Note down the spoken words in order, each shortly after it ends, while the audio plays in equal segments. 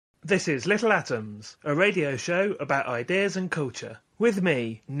This is Little Atoms, a radio show about ideas and culture. With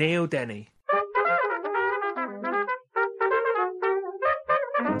me, Neil Denny.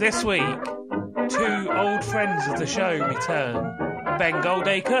 This week, two old friends of the show return. Ben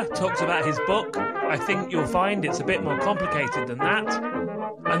Goldacre talks about his book, I Think You'll Find It's a Bit More Complicated Than That.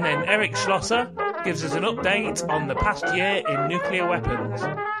 And then Eric Schlosser gives us an update on the past year in nuclear weapons.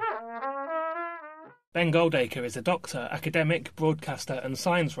 Ben Goldacre is a doctor, academic, broadcaster and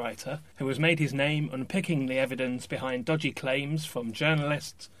science writer who has made his name unpicking the evidence behind dodgy claims from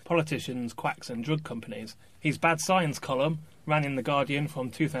journalists, politicians, quacks and drug companies. His Bad Science column ran in The Guardian from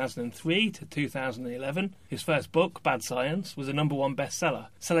 2003 to 2011. His first book, Bad Science, was a #1 bestseller,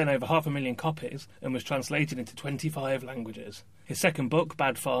 selling over 500,000 copies and was translated into 25 languages. His second book,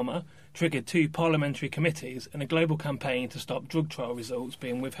 Bad Pharma, triggered 2 parliamentary committees and a global campaign to stop drug trial results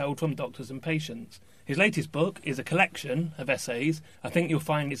being withheld from doctors and patients. His latest book is a collection of essays. I think you'll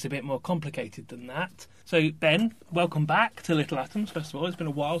find it's a bit more complicated than that. So, Ben, welcome back to Little Atoms, first of all. It's been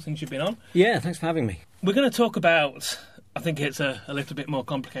a while since you've been on. Yeah, thanks for having me. We're going to talk about... I think it's a little bit more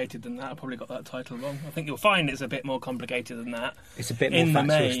complicated than that. I probably got that title wrong. I think you'll find it's a bit more complicated than that. It's a bit more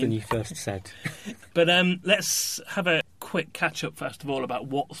factual than you first said. But let's have a quick catch-up, first of all, about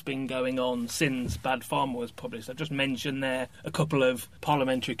what's been going on since Bad Pharma was published. I've just mentioned there a couple of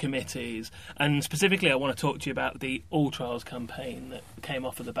parliamentary committees, and specifically I want to talk to you about the All Trials campaign that came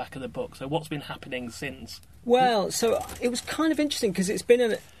off of the back of the book. So what's been happening since? Well, so it was kind of interesting because it's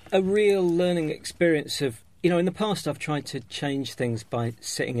been a real learning experience of... You know, in the past I've tried to change things by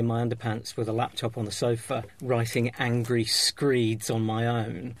sitting in my underpants with a laptop on the sofa, writing angry screeds on my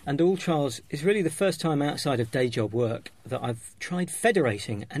own. And All Trials is really the first time outside of day job work that I've tried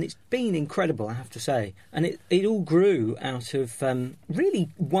federating, and it's been incredible, I have to say. And it all grew out of really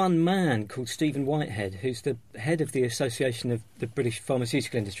one man called Stephen Whitehead, who's the head of the Association of the British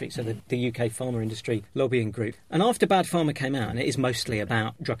Pharmaceutical Industry, so the UK pharma industry lobbying group. And after Bad Pharma came out, and it is mostly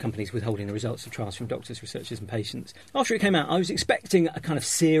about drug companies withholding the results of trials from doctors, researchers and patients, after it came out I was expecting a kind of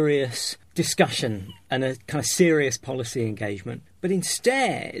serious discussion and a kind of serious policy engagement. But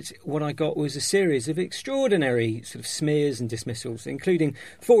instead, what I got was a series of extraordinary sort of smears and dismissals, including,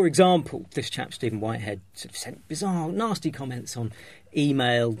 for example, this chap, Stephen Whitehead, sort of sent bizarre, nasty comments on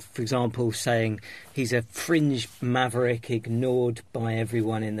email, for example, saying he's a fringe maverick ignored by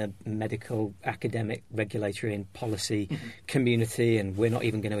everyone in the medical, academic, regulatory and policy community, and we're not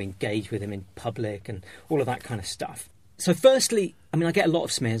even going to engage with him in public and all of that kind of stuff. So firstly, I mean, I get a lot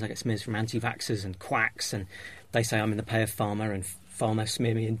of smears. I get smears from anti-vaxxers and quacks, and they say I'm in the pay of pharma, and pharma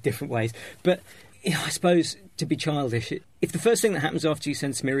smear me in different ways. But you know, I suppose, to be childish, if the first thing that happens after you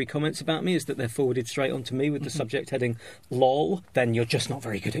send smeary comments about me is that they're forwarded straight on to me with the subject heading lol, then you're just not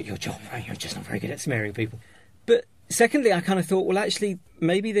very good at your job, right? You're just not very good at smearing people. But secondly, I kind of thought, well, actually,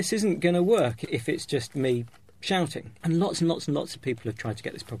 maybe this isn't going to work if it's just me shouting. And lots of people have tried to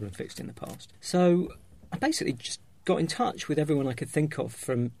get this problem fixed in the past. So I basically just got in touch with everyone I could think of,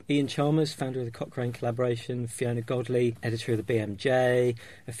 from Ian Chalmers, founder of the Cochrane Collaboration, Fiona Godley, editor of the BMJ,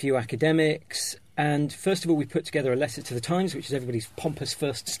 a few academics. And first of all, we put together a letter to the Times, which is everybody's pompous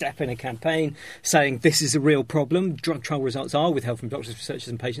first step in a campaign, saying this is a real problem. Drug trial results are withheld from doctors, researchers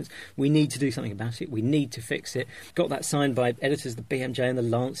and patients. We need to do something about it. We need to fix it. Got that signed by editors of the BMJ and the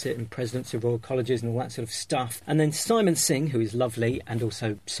Lancet and presidents of Royal Colleges and all that sort of stuff. And then Simon Singh, who is lovely and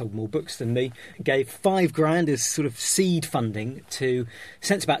also sold more books than me, gave $5,000 as sort of seed funding to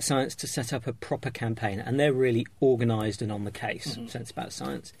Sense About Science to set up a proper campaign. And they're really organised and on the case, Sense About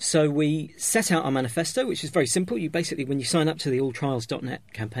Science. So we set out our manifesto, which is very simple. You basically, when you sign up to the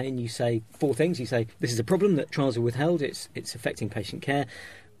alltrials.net campaign, you say 4 things. You say, this is a problem that trials are withheld. It's affecting patient care.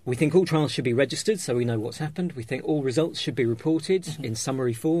 We think all trials should be registered so we know what's happened. We think all results should be reported in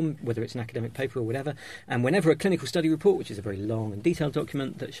summary form, whether it's an academic paper or whatever. And whenever a clinical study report, which is a very long and detailed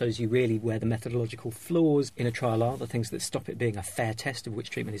document that shows you really where the methodological flaws in a trial are, the things that stop it being a fair test of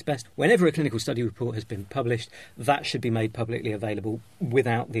which treatment is best, whenever a clinical study report has been published, that should be made publicly available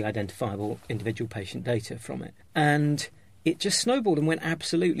without the identifiable individual patient data from it. And it just snowballed and went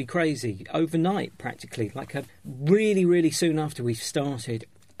absolutely crazy overnight, practically. Like really, really soon after we started,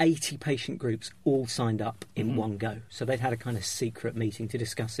 80 patient groups all signed up in one go. So they'd had a kind of secret meeting to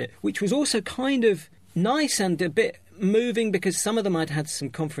discuss it, which was also kind of nice and a bit moving because some of them I'd had some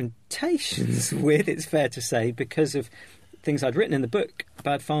confrontations with, it's fair to say, because of things I'd written in the book,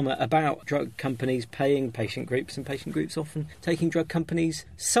 Bad Pharma, about drug companies paying patient groups and patient groups often taking drug companies'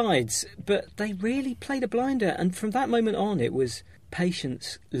 sides. But they really played a blinder. And from that moment on, it was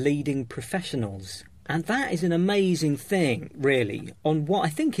patients leading professionals. And that is an amazing thing, really, on what I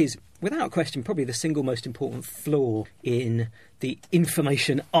think is, without question, probably the single most important flaw in the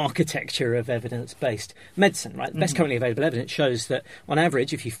information architecture of evidence-based medicine, right? The best currently available evidence shows that, on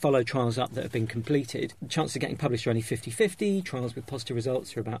average, if you follow trials up that have been completed, the chances of getting published are only 50-50. Trials with positive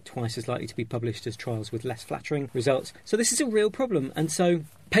results are about twice as likely to be published as trials with less flattering results. So this is a real problem. And so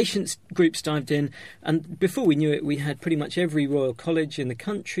patients groups dived in, and before we knew it, we had pretty much every Royal College in the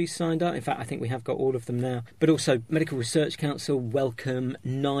country signed up. In fact, I think we have got all of them now. But also Medical Research Council, Wellcome,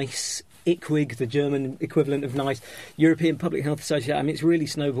 NICE, IQWiG, the German equivalent of NICE, European Public Health Association. I mean, it's really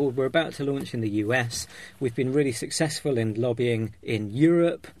snowballed. We're about to launch in the US. We've been really successful in lobbying in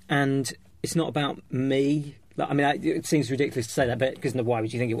Europe, and it's not about me. I mean, it seems ridiculous to say that, but because why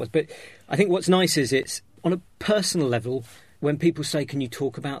would you think it was? But I think what's nice is it's on a personal level. When people say, can you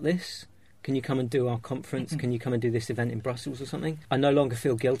talk about this? Can you come and do our conference? Can you come and do this event in Brussels or something? I no longer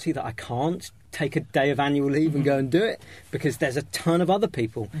feel guilty that I can't take a day of annual leave and go and do it, because there's a ton of other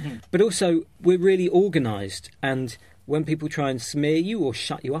people. But also, we're really organised, and when people try and smear you or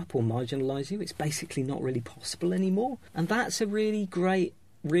shut you up or marginalise you, it's basically not really possible anymore. And that's a really great,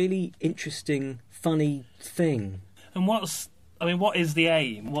 really interesting, funny thing. And what is the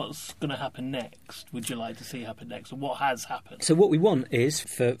aim? What's going to happen next? Would you like to see happen next? Or what has happened? So what we want is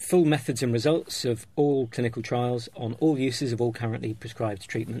for full methods and results of all clinical trials on all uses of all currently prescribed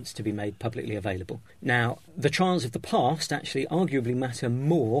treatments to be made publicly available. Now, the trials of the past actually arguably matter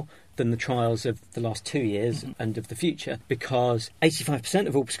more than the trials of the last 2 years and of the future, because 85%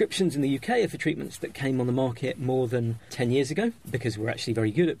 of all prescriptions in the UK are for treatments that came on the market more than 10 years ago, because we're actually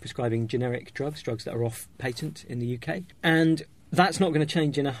very good at prescribing generic drugs that are off patent in the UK. And that's not going to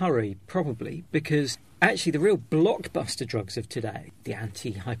change in a hurry, probably, because actually the real blockbuster drugs of today, the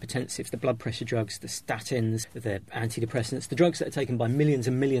antihypertensives, the blood pressure drugs, the statins, the antidepressants, the drugs that are taken by millions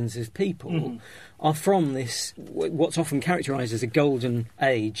and millions of people, are from this, what's often characterised as a golden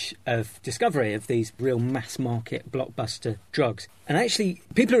age of discovery of these real mass market blockbuster drugs. And actually,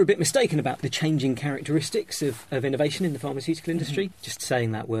 people are a bit mistaken about the changing characteristics of innovation in the pharmaceutical industry. Just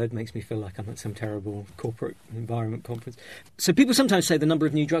saying that word makes me feel like I'm at some terrible corporate environment conference. So people sometimes say the number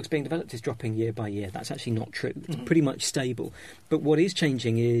of new drugs being developed is dropping year by year. That's actually not true. It's pretty much stable. But what is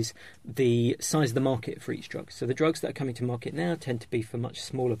changing is the size of the market for each drug. So the drugs that are coming to market now tend to be for much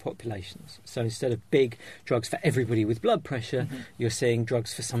smaller populations. So instead of big drugs for everybody with blood pressure, you're seeing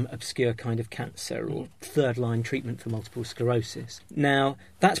drugs for some obscure kind of cancer or third-line treatment for multiple sclerosis. Now,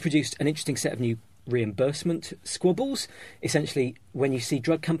 that's produced an interesting set of new reimbursement squabbles. Essentially, when you see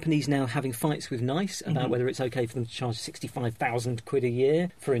drug companies now having fights with NICE about whether it's okay for them to charge 65,000 quid a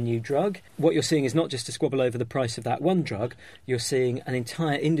year for a new drug, what you're seeing is not just a squabble over the price of that one drug, you're seeing an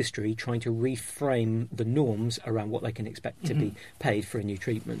entire industry trying to reframe the norms around what they can expect to be paid for a new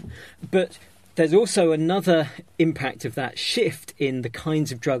treatment. But there's also another impact of that shift in the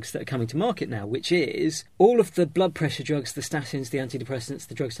kinds of drugs that are coming to market now, which is all of the blood pressure drugs, the statins, the antidepressants,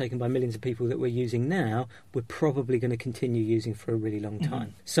 the drugs taken by millions of people that we're using now, we're probably going to continue using for a really long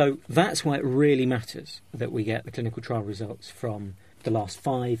time. So that's why it really matters that we get the clinical trial results from the last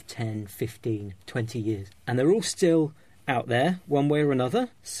 5, 10, 15, 20 years. And they're all still out there, one way or another.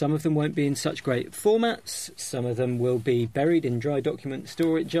 Some of them won't be in such great formats. Some of them will be buried in dry document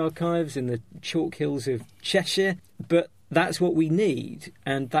storage archives in the chalk hills of Cheshire. But that's what we need,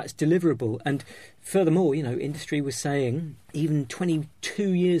 and that's deliverable. And furthermore, industry was saying, even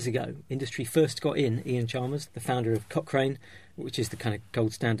 22 years ago, industry first got in Ian Chalmers, the founder of Cochrane, which is the kind of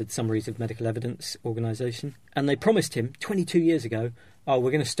gold standard summaries of medical evidence organisation. And they promised him 22 years ago,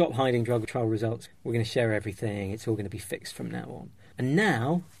 we're going to stop hiding drug trial results. We're going to share everything. It's all going to be fixed from now on. And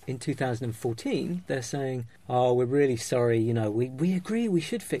now, in 2014, they're saying, we're really sorry, we agree we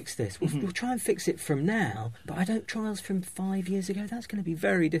should fix this. We'll try and fix it from now. But I don't trials from 5 years ago. That's going to be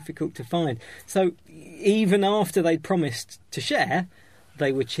very difficult to find. So even after they'd promised to share,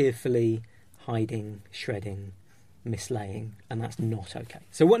 they were cheerfully hiding, shredding, mislaying, and that's not okay.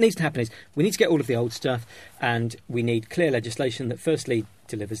 So what needs to happen is we need to get all of the old stuff, and we need clear legislation that firstly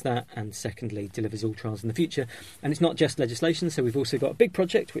delivers that, and secondly delivers all trials in the future. And it's not just legislation, so we've also got a big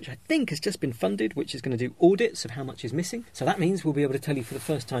project which I think has just been funded, which is going to do audits of how much is missing. So that means we'll be able to tell you for the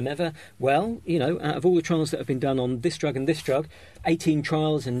first time ever, out of all the trials that have been done on this drug and this drug, 18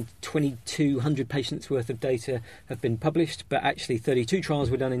 trials and 2,200 patients worth of data have been published, but actually 32 trials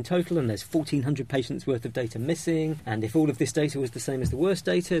were done in total, and there's 1,400 patients worth of data missing. And if all of this data was the same as the worst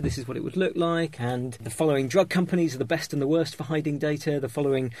data, this is what it would look like. And the following drug companies are the best and the worst for hiding data. The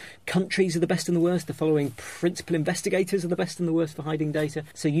following countries are the best and the worst. The following principal investigators are the best and the worst for hiding data.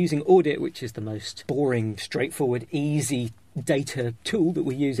 So using audit, which is the most boring, straightforward, easy data tool that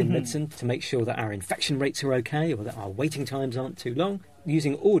we use in medicine to make sure that our infection rates are okay or that our waiting times aren't too long,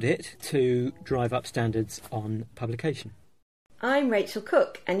 using audit to drive up standards on publication. I'm Rachel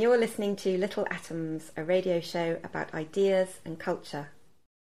Cook, and you're listening to Little Atoms, a radio show about ideas and culture.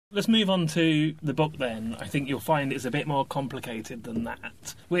 Let's move on to the book then. I think you'll find it's a bit more complicated than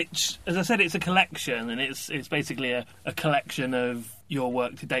that, which, as I said, it's a collection, and it's basically a collection of your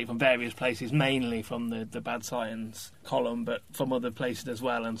work to date from various places, mainly from the Bad Science column, but from other places as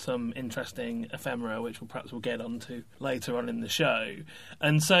well, and some interesting ephemera, which we'll get onto later on in the show.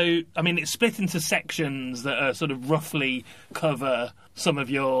 And so, I mean, it's split into sections that are sort of roughly cover some of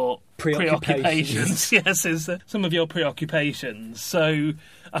your preoccupations. Yes, some of your preoccupations. So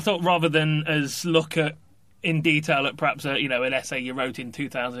I thought rather than us look at in detail at perhaps an essay you wrote in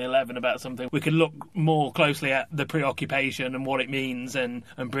 2011 about something, we could look more closely at the preoccupation and what it means and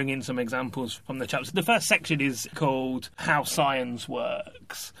bring in some examples from the chapter. The first section is called How Science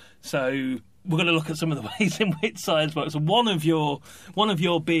Works. So we're going to look at some of the ways in which science works. And one of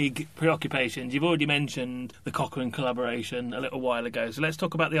your big preoccupations, you've already mentioned the Cochrane collaboration a little while ago. So let's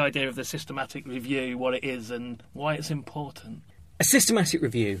talk about the idea of the systematic review, what it is and why it's important. A systematic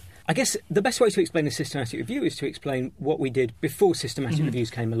review. I guess the best way to explain a systematic review is to explain what we did before systematic reviews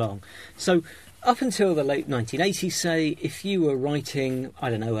came along. So up until the late 1980s, say, if you were writing,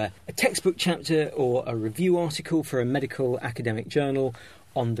 a textbook chapter or a review article for a medical academic journal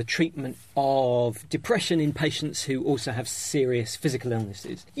on the treatment of depression in patients who also have serious physical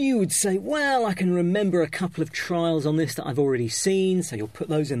illnesses, you would say, well, I can remember a couple of trials on this that I've already seen, so you'll put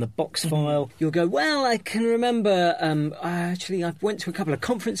those in the box file. You'll go, well, I can remember, I went to a couple of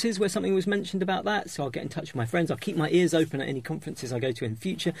conferences where something was mentioned about that, so I'll get in touch with my friends. I'll keep my ears open at any conferences I go to in the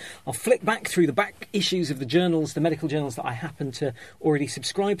future. I'll flick back through the back issues of the journals, the medical journals that I happen to already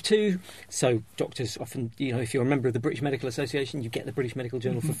subscribe to. So doctors often, if you're a member of the British Medical Association, you get the British Medical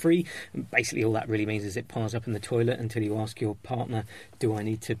Journal for free. And basically all that really means is it piles up in the toilet until you ask your partner, do I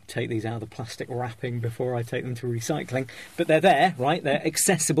need to take these out of the plastic wrapping before I take them to recycling? But they're there, right? They're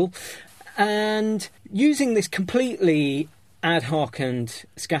accessible. And using this completely ad hoc and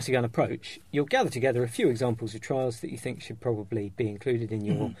scattergun approach, you'll gather together a few examples of trials that you think should probably be included in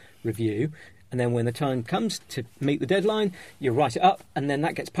your review. And then when the time comes to meet the deadline, you write it up, and then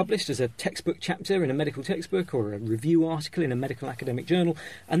that gets published as a textbook chapter in a medical textbook or a review article in a medical academic journal,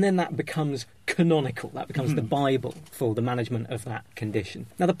 and then that becomes canonical. That becomes the Bible for the management of that condition.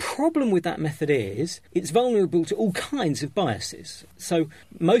 Now, the problem with that method is it's vulnerable to all kinds of biases. So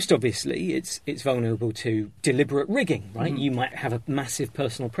most obviously, it's vulnerable to deliberate rigging, right? You might have a massive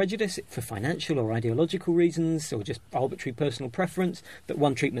personal prejudice for financial or ideological reasons, or just arbitrary personal preference that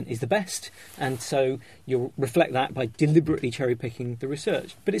one treatment is the best. And so you'll reflect that by deliberately cherry-picking the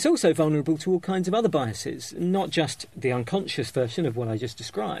research. But it's also vulnerable to all kinds of other biases, not just the unconscious version of what I just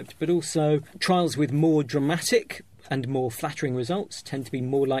described, but also trials with more dramatic and more flattering results tend to be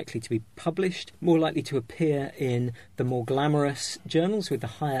more likely to be published, more likely to appear in the more glamorous journals with the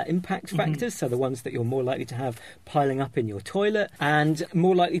higher impact factors, so the ones that you're more likely to have piling up in your toilet, and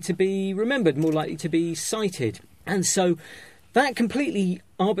more likely to be remembered, more likely to be cited. And so that completely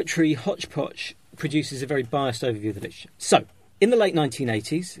arbitrary hodgepodge produces a very biased overview of the literature. So, in the late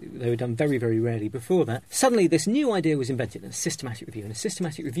 1980s, they were done very, very rarely before that, suddenly this new idea was invented, a systematic review. And a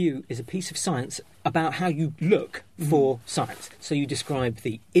systematic review is a piece of science about how you look for science. So you describe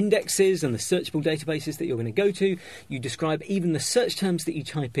the indexes and the searchable databases that you're going to go to. You describe even the search terms that you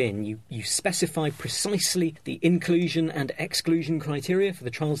type in. You specify precisely the inclusion and exclusion criteria for the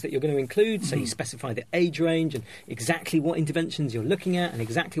trials that you're going to include. So you specify the age range and exactly what interventions you're looking at and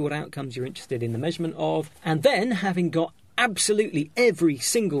exactly what outcomes you're interested in the measurement of. And then, having got absolutely every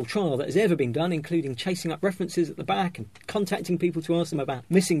single trial that has ever been done, including chasing up references at the back and contacting people to ask them about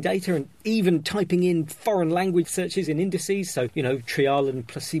missing data and even typing in foreign language searches in indices, so, trial and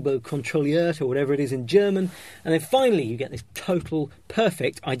placebo kontrolliert or whatever it is in German. And then finally you get this total,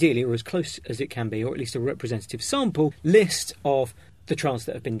 perfect, ideally, or as close as it can be, or at least a representative sample, list of the trials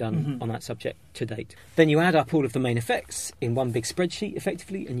that have been done on that subject to date. Then you add up all of the main effects in one big spreadsheet,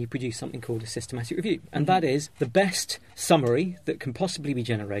 effectively, and you produce something called a systematic review. And that is the best summary that can possibly be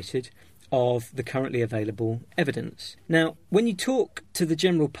generated of the currently available evidence. Now, when you talk to the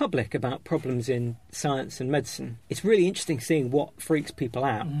general public about problems in science and medicine, it's really interesting seeing what freaks people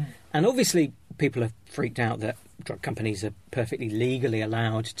out. And obviously, people are freaked out that drug companies are perfectly legally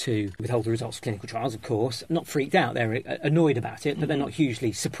allowed to withhold the results of clinical trials, of course. Not freaked out, they're annoyed about it, but they're not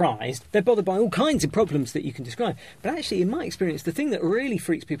hugely surprised. They're bothered by all kinds of problems that you can describe. But actually, in my experience, the thing that really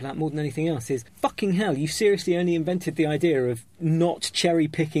freaks people out more than anything else is, fucking hell, you seriously only invented the idea of not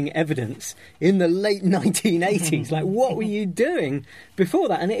cherry-picking evidence in the late 1980s. Like, what were you doing before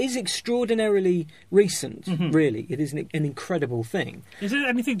that? And it is extraordinarily recent, really. It is an incredible thing. Is it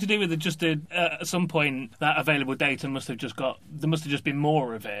anything to do with it just at some point that available data must have just there must have just been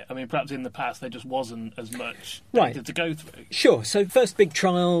more of it. I mean, perhaps in the past there just wasn't as much Right. data to go through. Sure. So first big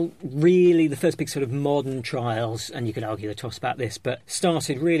trial, really the first big sort of modern trials, and you could argue the toss about this, but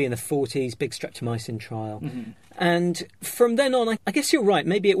started really in the 40s, big streptomycin trial. And from then on, I guess you're right.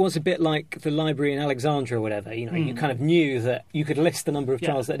 Maybe it was a bit like the library in Alexandria or whatever. You know, you kind of knew that you could list the number of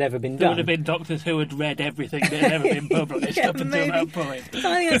trials that had ever been There done. would have been doctors who had read everything that had ever been published Yeah, up until maybe. that point.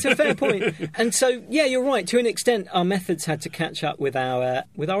 I think that's a fair point. And so, yeah, you're right. To an extent, our methods had to catch up with our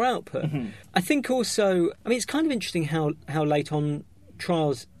output. I think also, I mean, it's kind of interesting how late on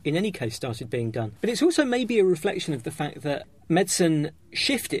trials in any case started being done. But it's also maybe a reflection of the fact that medicine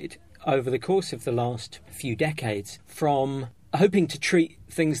shifted over the course of the last few decades from hoping to treat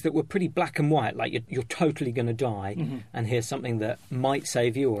things that were pretty black and white, like you're totally going to die, and here's something that might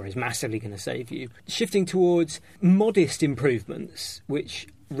save you or is massively going to save you, shifting towards modest improvements which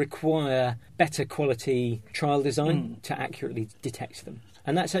require better quality trial design to accurately detect them.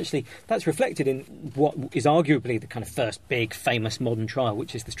 And that's reflected in what is arguably the kind of first big famous modern trial,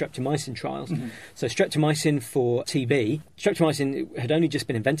 which is the streptomycin trials. So streptomycin for TB. Streptomycin had only just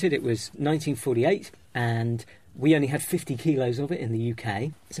been invented. It was 1948, and we only had 50 kilos of it in the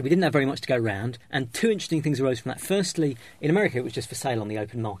UK, so we didn't have very much to go around. And two interesting things arose from that. Firstly, in America, it was just for sale on the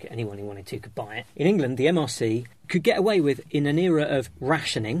open market. Anyone who wanted to could buy it. In England, the MRC could get away with, in an era of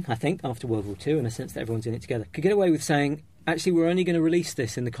rationing, I think, after World War II, in a sense that everyone's in it together, could get away with saying, actually, we're only going to release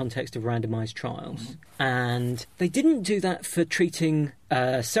this in the context of randomised trials. And they didn't do that for treating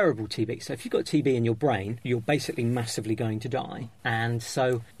cerebral TB. So if you've got TB in your brain, you're basically massively going to die. And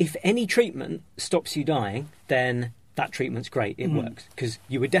so if any treatment stops you dying, then that treatment's great, it works. Because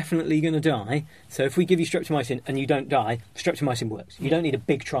you were definitely going to die. So if we give you streptomycin and you don't die, streptomycin works. You don't need a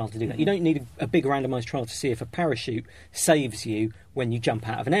big trial to do that. You don't need a big randomised trial to see if a parachute saves you when you jump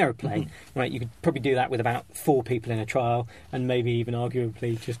out of an aeroplane. Right? You could probably do that with about 4 people in a trial, and maybe even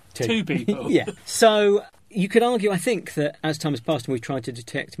arguably just 2. 2 people. Yeah. So you could argue, I think, that as time has passed and we've tried to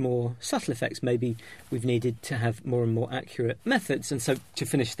detect more subtle effects, maybe we've needed to have more and more accurate methods. And so to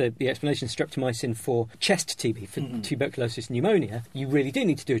finish the explanation, streptomycin for chest TB, for tuberculosis pneumonia, you really do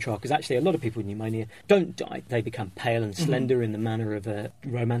need to do a trial, because actually a lot of people with pneumonia don't die. They become pale and slender in the manner of a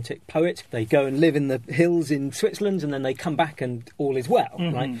romantic poet. They go and live in the hills in Switzerland, and then they come back and all is well,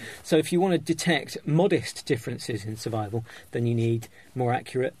 right? So if you want to detect modest differences in survival, then you need more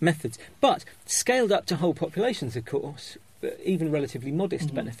accurate methods. But scaled up to whole populations, of course, even relatively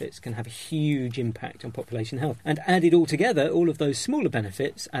modest benefits can have a huge impact on population health. And added all together, all of those smaller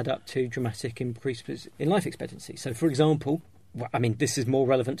benefits add up to dramatic increases in life expectancy. So, for example, I mean, this is more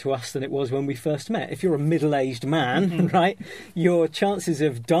relevant to us than it was when we first met. If you're a middle-aged man, right, your chances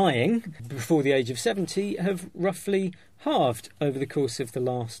of dying before the age of 70 have roughly halved over the course of the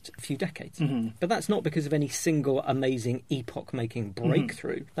last few decades. But that's not because of any single amazing epoch-making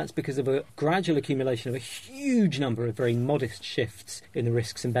breakthrough. That's because of a gradual accumulation of a huge number of very modest shifts in the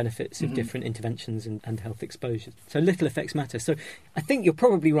risks and benefits of different interventions and health exposures. So little effects matter. So I think you're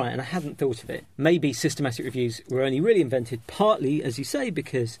probably right, and I hadn't thought of it. Maybe systematic reviews were only really invented partly, as you say,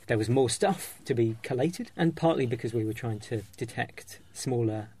 because there was more stuff to be collated, and partly because we were trying to detect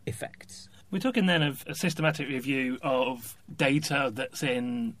smaller effects. We're talking then of a systematic review of data that's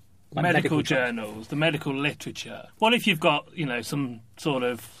in Like medical trials. journals, the medical literature. What if you've got, some sort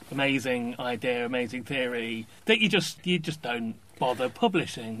of amazing idea, amazing theory that you just don't bother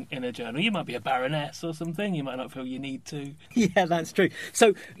publishing in a journal? You might be a baroness or something. You might not feel you need to. Yeah, that's true.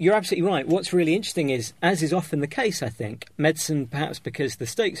 So you're absolutely right. What's really interesting is, as is often the case, I think, medicine, perhaps because the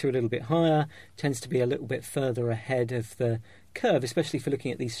stakes are a little bit higher, tends to be a little bit further ahead of the curve, especially for looking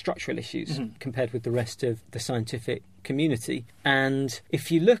at these structural issues compared with the rest of the scientific community. And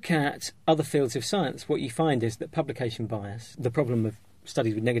if you look at other fields of science, what you find is that publication bias, the problem of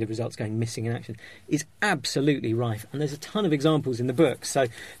studies with negative results going missing in action, is absolutely rife. And there's a ton of examples in the book. So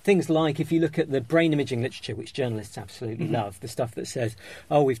things like, if you look at the brain imaging literature, which journalists absolutely love, the stuff that says,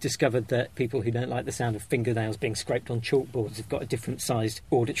 oh, we've discovered that people who don't like the sound of fingernails being scraped on chalkboards have got a different sized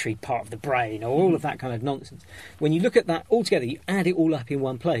auditory part of the brain, or all of that kind of nonsense. When you look at that all together, you add it all up in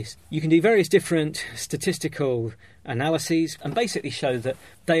one place, you can do various different statistical analyses and basically show that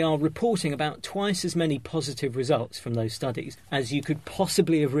they are reporting about twice as many positive results from those studies as you could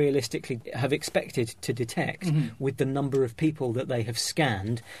possibly have realistically have expected to detect with the number of people that they have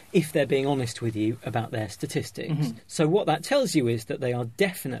scanned, if they're being honest with you about their statistics. So what that tells you is that they are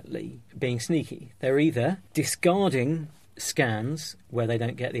definitely being sneaky. They're either discarding scans where they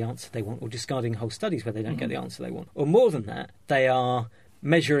don't get the answer they want, or discarding whole studies where they don't get the answer they want. Or more than that, they are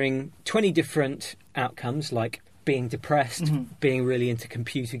measuring 20 different outcomes, like being depressed, being really into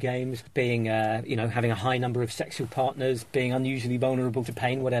computer games, being, having a high number of sexual partners, being unusually vulnerable to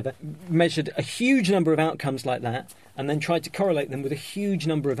pain, whatever. Measured a huge number of outcomes like that, and then tried to correlate them with a huge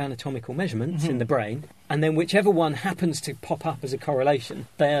number of anatomical measurements in the brain. And then whichever one happens to pop up as a correlation,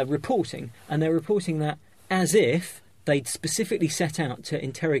 they're reporting. And they're reporting that as if they'd specifically set out to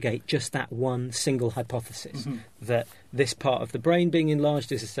interrogate just that one single hypothesis, that this part of the brain being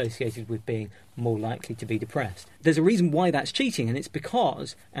enlarged is associated with being more likely to be depressed. There's a reason why that's cheating, and it's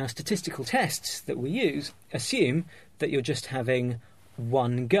because our statistical tests that we use assume that you're just having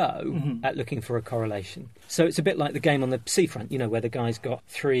one go at looking for a correlation. So it's a bit like the game on the seafront, where the guy's got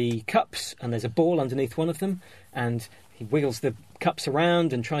 3 cups and there's a ball underneath one of them, and he wiggles the cups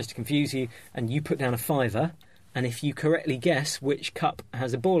around and tries to confuse you, and you put down a fiver. And if you correctly guess which cup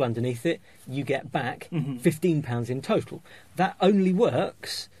has a ball underneath it, you get back £15 in total. That only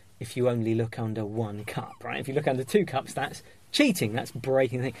works if you only look under one cup, right? If you look under 2 cups, that's cheating, that's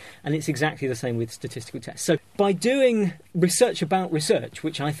breaking the thing. And it's exactly the same with statistical tests. So by doing research about research,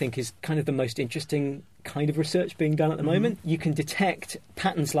 which I think is kind of the most interesting kind of research being done at the moment, you can detect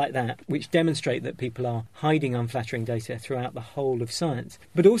patterns like that which demonstrate that people are hiding unflattering data throughout the whole of science.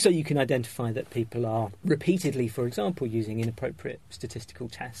 But also you can identify that people are repeatedly, for example, using inappropriate statistical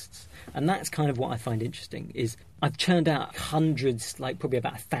tests. And that's kind of what I find interesting, is I've churned out hundreds, like probably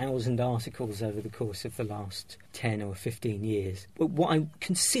about 1,000 articles over the course of the last 10 or 15 years. But what I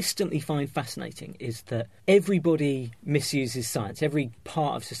consistently find fascinating is that everybody misuses science. Every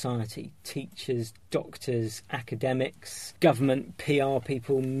part of society, teachers, doctors, academics, government, PR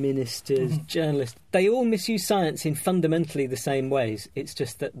people, ministers, journalists, they all misuse science in fundamentally the same ways. It's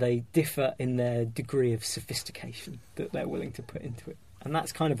just that they differ in their degree of sophistication that they're willing to put into it. And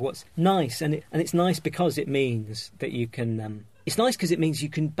that's kind of what's nice. And it's nice because it means that you can... It's nice because it means you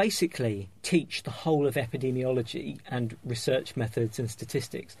can basically teach the whole of epidemiology and research methods and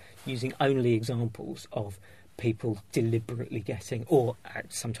statistics using only examples of people deliberately getting, or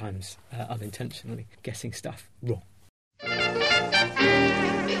sometimes unintentionally, getting stuff wrong.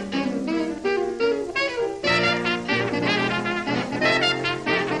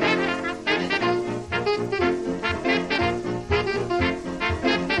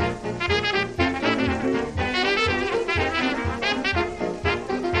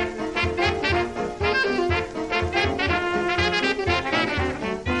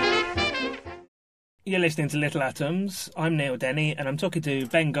 You're listening to Little Atoms. I'm Neil Denny, and I'm talking to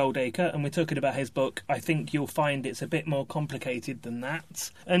Ben Goldacre, and we're talking about his book, I Think You'll Find It's a Bit More Complicated Than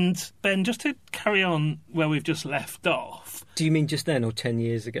That. And, Ben, just to carry on where we've just left off... Do you mean just then or 10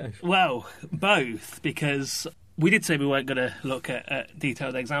 years ago? Well, both, because... We did say we weren't going to look at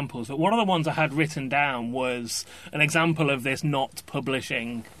detailed examples, but one of the ones I had written down was an example of this not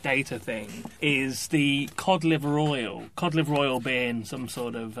publishing data thing is the cod liver oil. Cod liver oil being some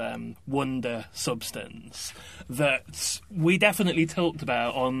sort of wonder substance that we definitely talked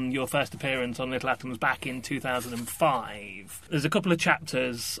about on your first appearance on Little Atoms back in 2005. There's a couple of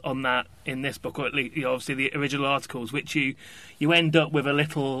chapters on that in this book, or at least obviously the original articles, which you end up with a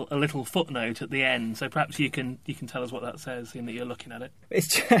little footnote at the end. So perhaps you can tell us what that says, in that you're looking at it.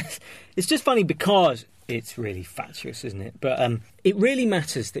 It's just funny because it's really fatuous, isn't it? But it really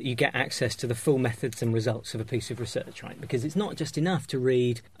matters that you get access to the full methods and results of a piece of research, right? Because it's not just enough to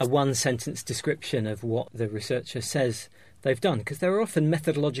read a one-sentence description of what the researcher says they've done, because there are often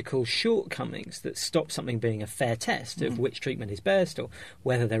methodological shortcomings that stop something being a fair test of which treatment is best or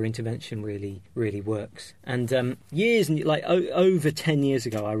whether their intervention really, really works. And over 10 years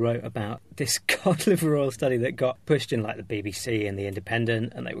ago, I wrote about this cod liver oil study that got pushed in like the BBC and the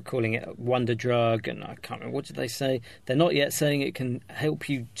Independent, and they were calling it a wonder drug, and I can't remember, what did they say? They're not yet saying it can help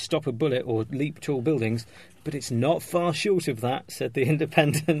you stop a bullet or leap tall buildings, but it's not far short of that, said the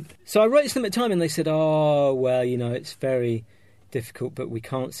Independent. So I wrote to them at the time and they said, oh, well, it's very difficult, but we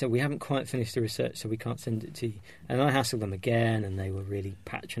haven't quite finished the research, so we can't send it to you. And I hassled them again, and they were really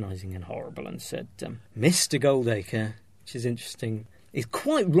patronising and horrible and said, Mr. Goldacre, which is interesting, is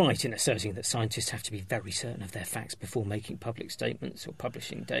quite right in asserting that scientists have to be very certain of their facts before making public statements or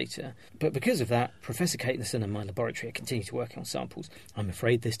publishing data. But because of that, Professor Caithness and my laboratory are continuing to work on samples. I'm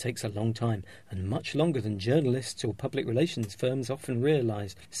afraid this takes a long time, and much longer than journalists or public relations firms often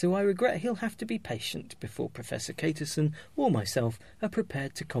realise. So I regret he'll have to be patient before Professor Caithness or myself are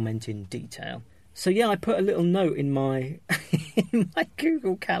prepared to comment in detail. So yeah, I put a little note in my in my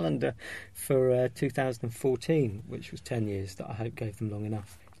Google Calendar for 2014, which was 10 years, that I hope gave them long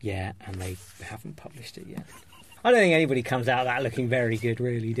enough. Yeah, and they haven't published it yet. I don't think anybody comes out of that looking very good,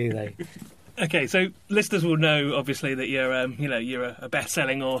 really, do they? Okay, so listeners will know, obviously, that you're a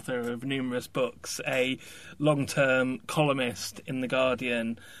best-selling author of numerous books, a long-term columnist in The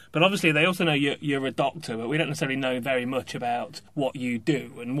Guardian, but obviously they also know you're a doctor, but we don't necessarily know very much about what you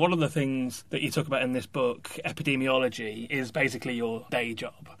do. And one of the things that you talk about in this book, epidemiology, is basically your day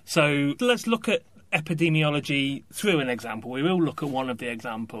job. So let's look at epidemiology through an example. We will look at one of the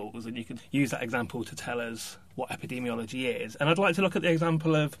examples, and you can use that example to tell us what epidemiology is. And I'd like to look at the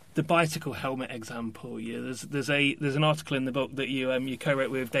example of the bicycle helmet example. There's an article in the book that you co-wrote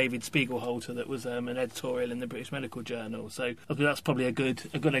with David Spiegelhalter that was an editorial in the British Medical Journal. So that's probably a good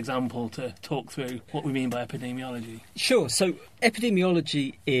example to talk through what we mean by epidemiology. Sure. So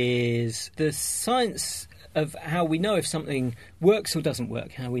epidemiology is the science of how we know if something works or doesn't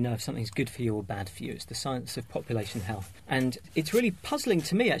work, how we know if something's good for you or bad for you. It's the science of population health. And it's really puzzling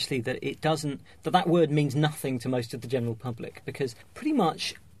to me, actually, that word means nothing to most of the general public, because pretty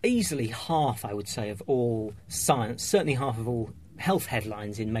much easily half, I would say, of all science, certainly half of all health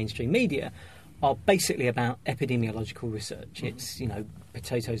headlines in mainstream media, are basically about epidemiological research. It's,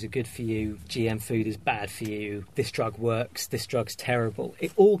 potatoes are good for you, GM food is bad for you, this drug works, this drug's terrible.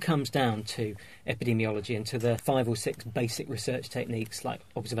 It all comes down to epidemiology and to the 5 or 6 basic research techniques like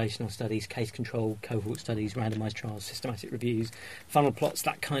observational studies, case control, cohort studies, randomised trials, systematic reviews, funnel plots,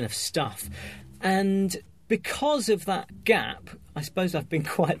 that kind of stuff. And because of that gap, I suppose I've been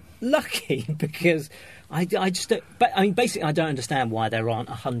quite lucky, because I just don't... But I mean, basically, I don't understand why there aren't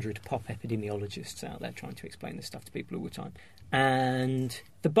 100 pop epidemiologists out there trying to explain this stuff to people all the time. And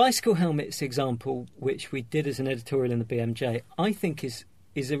the bicycle helmets example, which we did as an editorial in the BMJ, I think is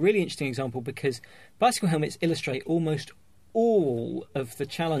a really interesting example, because bicycle helmets illustrate almost all of the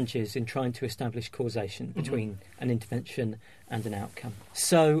challenges in trying to establish causation between an intervention and an outcome.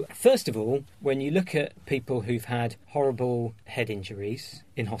 So, first of all, when you look at people who've had horrible head injuries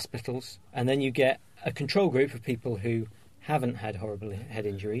in hospitals, and then you get a control group of people who haven't had horrible head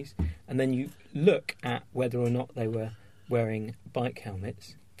injuries, and then you look at whether or not they were wearing bike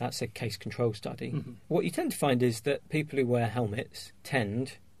helmets, that's a case control study. What you tend to find is that people who wear helmets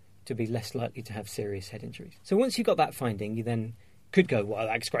tend to be less likely to have serious head injuries. So once you've got that finding, you then could go, well,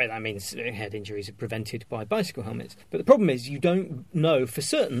 that's great, that means head injuries are prevented by bicycle helmets. But the problem is you don't know for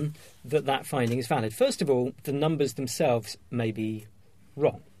certain that finding is valid. First of all, the numbers themselves may be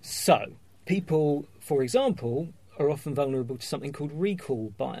wrong. So people, for example, are often vulnerable to something called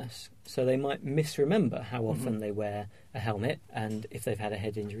recall bias. So they might misremember how often they wear a helmet, and if they've had a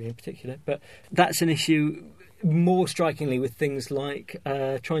head injury in particular. But that's an issue more strikingly with things like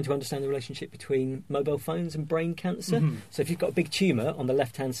trying to understand the relationship between mobile phones and brain cancer. So if you've got a big tumour on the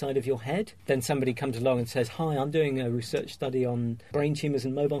left-hand side of your head, then somebody comes along and says, hi, I'm doing a research study on brain tumours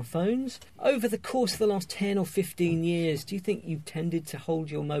and mobile phones. Over the course of the last 10 or 15 years, do you think you tended to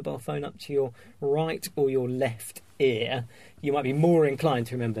hold your mobile phone up to your right or your left ear? You might be more inclined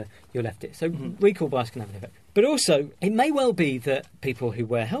to remember your left ear. So recall bias can have an effect. But also, it may well be that people who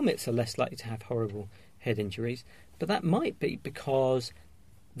wear helmets are less likely to have horrible head injuries, but that might be because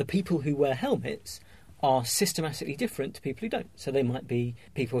the people who wear helmets are systematically different to people who don't. So they might be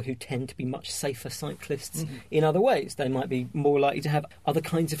people who tend to be much safer cyclists in other ways. They might be more likely to have other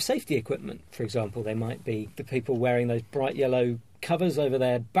kinds of safety equipment. For example, they might be the people wearing those bright yellow covers over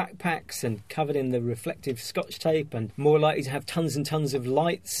their backpacks and covered in the reflective Scotch tape, and more likely to have tons and tons of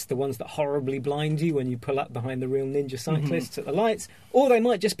lights, the ones that horribly blind you when you pull up behind the real ninja cyclists at the lights. Or they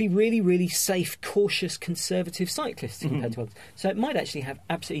might just be really, really safe, cautious, conservative cyclists compared to others. So it might actually have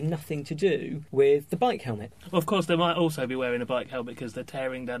absolutely nothing to do with the bike helmet. Well, of course, they might also be wearing a bike helmet because they're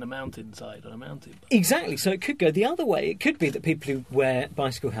tearing down a mountainside on a mountain bike. Exactly. So it could go the other way. It could be that people who wear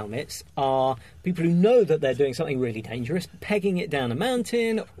bicycle helmets are people who know that they're doing something really dangerous, pegging it down a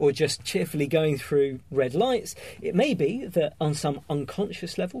mountain or just cheerfully going through red lights. It may be that on some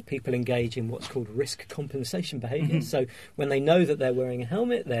unconscious level people engage in what's called risk compensation behaviour. So when they know that they're wearing a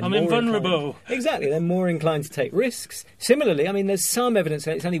helmet, they're more invulnerable. Exactly, they're more inclined to take risks. Similarly, I mean, there's some evidence,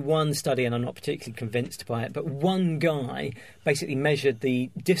 and it's only one study and I'm not particularly convinced by it, but one guy basically measured the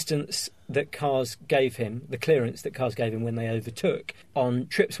distance that cars gave him, the clearance that cars gave him when they overtook, on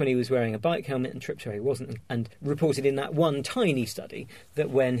trips when he was wearing a bike helmet and trips where he wasn't, and reported in that one tiny study that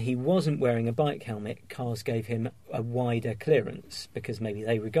when he wasn't wearing a bike helmet, cars gave him a wider clearance because maybe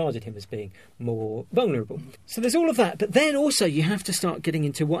they regarded him as being more vulnerable. So there's all of that, but then also you have to start getting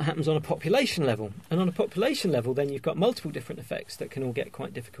into what happens on a population level. And on a population level, then you've got multiple different effects that can all get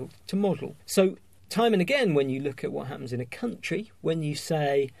quite difficult to model. So time and again, when you look at what happens in a country, when you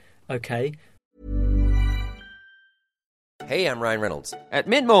say, okay. Hey, I'm Ryan Reynolds. At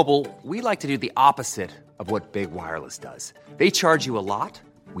Mint Mobile, we like to do the opposite of what Big Wireless does. They charge you a lot,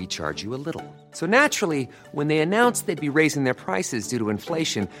 we charge you a little. So naturally, when they announced they'd be raising their prices due to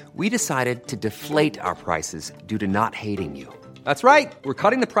inflation, we decided to deflate our prices due to not hating you. That's right. We're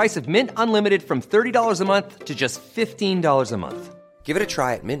cutting the price of Mint Unlimited from $30 a month to just $15 a month. Give it a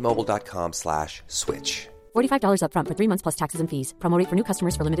try at mintmobile.com/switch. $45 up front for 3 months plus taxes and fees. Promo rate for new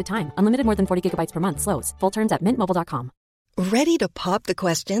customers for limited time. Unlimited more than 40 gigabytes per month. Slows full terms at mintmobile.com. Ready to pop the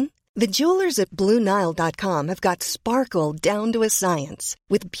question? The jewelers at BlueNile.com have got sparkle down to a science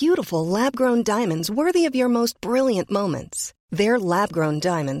with beautiful lab-grown diamonds worthy of your most brilliant moments. Their lab-grown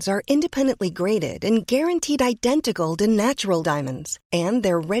diamonds are independently graded and guaranteed identical to natural diamonds, and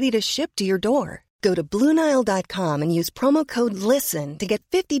they're ready to ship to your door. Go to BlueNile.com and use promo code LISTEN to get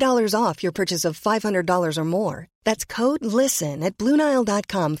 $50 off your purchase of $500 or more. That's code LISTEN at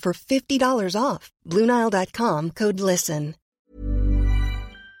BlueNile.com for $50 off. BlueNile.com, code LISTEN.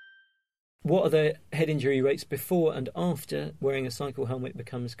 What are the head injury rates before and after wearing a cycle helmet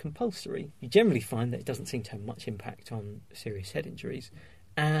becomes compulsory? You generally find that it doesn't seem to have much impact on serious head injuries.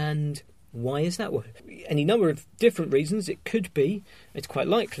 And why is that? Well, any number of different reasons. It could be, it's quite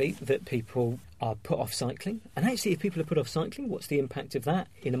likely that people are put off cycling. And actually, if people are put off cycling, what's the impact of that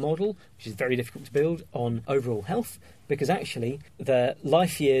in a model, which is very difficult to build, on overall health? Because actually, the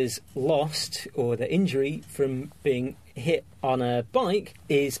life years lost or the injury from being hit on a bike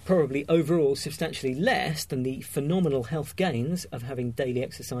is probably overall substantially less than the phenomenal health gains of having daily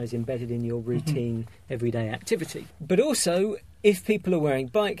exercise embedded in your routine everyday activity. But also, if people are wearing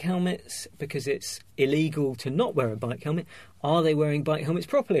bike helmets because it's illegal to not wear a bike helmet, are they wearing bike helmets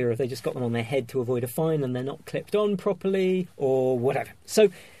properly, or have they just got them on their head to avoid a fine and they're not clipped on properly, or whatever? So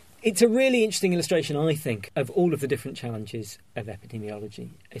it's a really interesting illustration, I think, of all of the different challenges of epidemiology,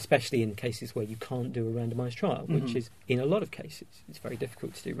 especially in cases where you can't do a randomised trial, which is, in a lot of cases, it's very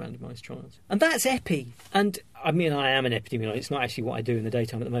difficult to do randomised trials. And that's epi. And, I mean, I am an epidemiologist. It's not actually what I do in the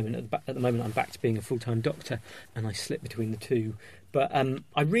daytime at the moment. At the moment, I'm back to being a full-time doctor, and I slip between the two. But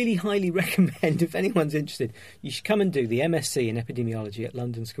I really highly recommend, if anyone's interested, you should come and do the MSc in Epidemiology at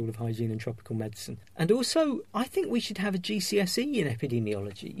London School of Hygiene and Tropical Medicine. And also, I think we should have a GCSE in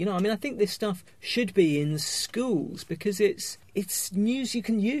epidemiology. You know, I mean, I think this stuff should be in schools because it's news you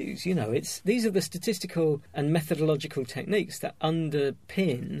can use. You know, these are the statistical and methodological techniques that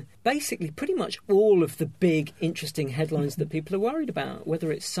underpin basically pretty much all of the big, interesting headlines that people are worried about,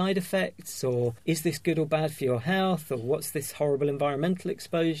 whether it's side effects or is this good or bad for your health, or what's this horrible environmental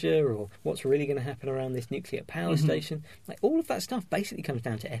exposure, or what's really going to happen around this nuclear power station. Like, all of that stuff basically comes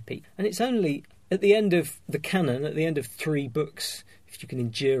down to epi. And it's only at the end of the canon, at the end of 3 books, if you can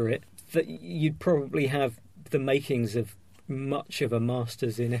endure it, that you'd probably have the makings of much of a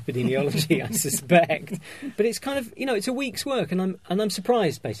master's in epidemiology, I suspect. But it's kind of, you know, it's a week's work, and I'm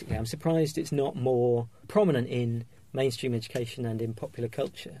surprised, basically. I'm surprised it's not more prominent in mainstream education and in popular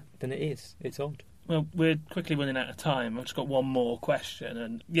culture than it is. It's odd. Well, we're quickly running out of time. I've just got one more question.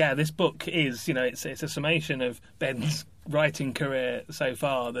 And yeah, this book is, you know, it's a summation of Ben's writing career so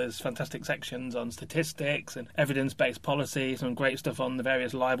far. There's fantastic sections on statistics and evidence-based policy, some great stuff on the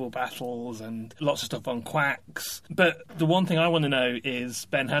various libel battles, and lots of stuff on quacks. But the one thing I want to know is,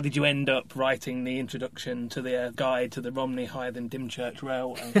 Ben, how did you end up writing the introduction to the guide to the Romney Hythe and Dymchurch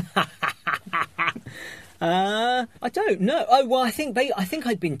Railway? I don't know. Oh, well, I think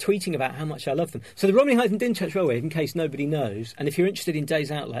I'd been tweeting about how much I love them. So the Romney Hythe and Dymchurch Railway, in case nobody knows, and if you're interested in days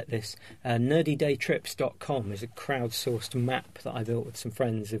out like this, nerdydaytrips.com is a crowdsourced map that I built with some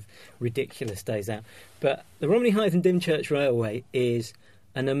friends of ridiculous days out. But the Romney Hythe and Dymchurch Railway is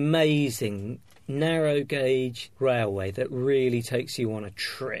an amazing narrow gauge railway that really takes you on a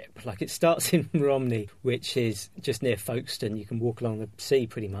trip. Like, it starts in Romney, which is just near Folkestone. You can walk along the sea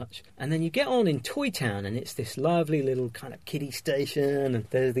pretty much, and then you get on in Toy Town, and it's this lovely little kind of kiddie station, and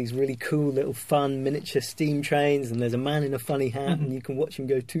there's these really cool little fun miniature steam trains, and there's a man in a funny hat, and you can watch him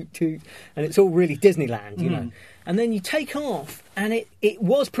go toot toot, and it's all really Disneyland, you know. And then you take off, and it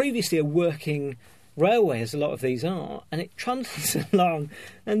was previously a working railway, as a lot of these are, and it trundles along,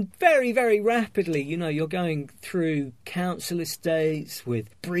 and very, very rapidly, you know, you're going through council estates with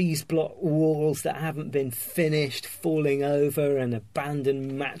breeze block walls that haven't been finished, falling over, and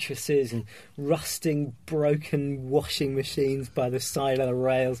abandoned mattresses, and rusting, broken washing machines by the side of the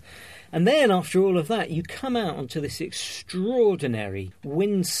rails. And then, after all of that, you come out onto this extraordinary,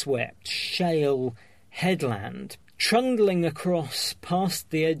 windswept, shale headland, trundling across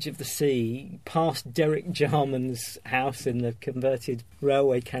past the edge of the sea, past Derek Jarman's house in the converted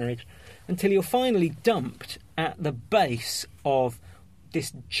railway carriage, until you're finally dumped at the base of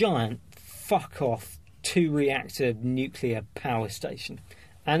this giant fuck-off 2-reactor nuclear power station.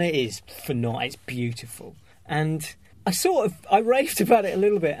 And it is phenomenal, it's beautiful. And I raved about it a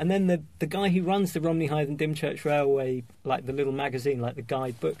little bit, and then the guy who runs the Romney Hythe and Dymchurch Railway, like the little magazine, like the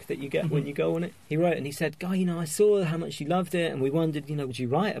guidebook that you get when you go on it, he wrote and he said, Guy, I saw how much you loved it, and we wondered, would you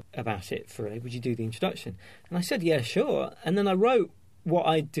write about it would you do the introduction? And I said, yeah, sure. And then I wrote what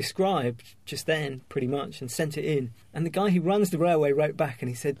I described just then, pretty much, and sent it in. And the guy who runs the railway wrote back and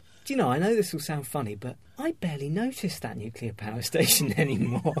he said, I know this will sound funny, but I barely noticed that nuclear power station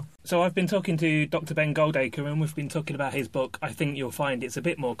anymore. So I've been talking to Dr. Ben Goldacre, and we've been talking about his book. I think you'll find it's a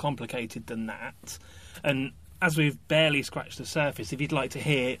bit more complicated than that. And as we've barely scratched the surface, if you'd like to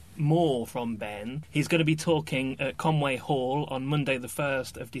hear more from Ben, he's going to be talking at Conway Hall on Monday the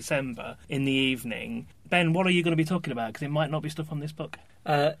 1st of December in the evening. Ben, what are you going to be talking about? Because it might not be stuff on this book.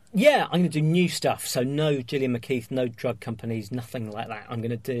 I'm going to do new stuff. So no Gillian McKeith, no drug companies, nothing like that.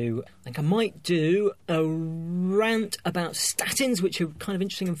 I might do a rant about statins, which are kind of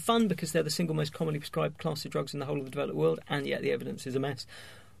interesting and fun because they're the single most commonly prescribed class of drugs in the whole of the developed world, and yet the evidence is a mess.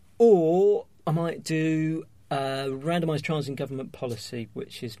 Or I might do randomised trials in government policy,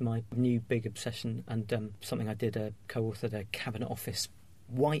 which is my new big obsession, and something I did co-authored a Cabinet Office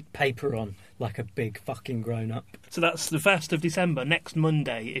white paper on, like a big fucking grown-up. So that's the 1st of December, next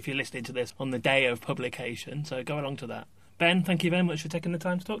Monday, if you're listening to this on the day of publication, so go along to that. Ben, thank you very much for taking the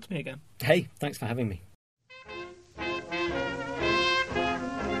time to talk to me again. Hey, thanks for having me.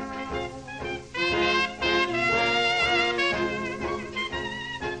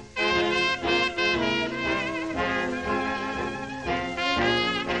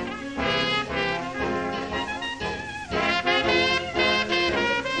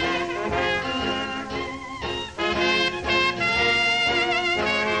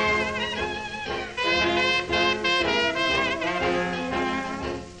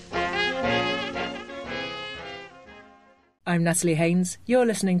 I'm Natalie Haynes. You're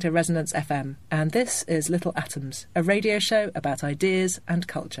listening to Resonance FM, and this is Little Atoms, a radio show about ideas and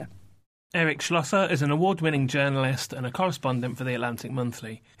culture. Eric Schlosser is an award-winning journalist and a correspondent for The Atlantic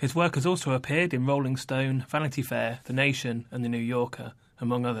Monthly. His work has also appeared in Rolling Stone, Vanity Fair, The Nation and The New Yorker,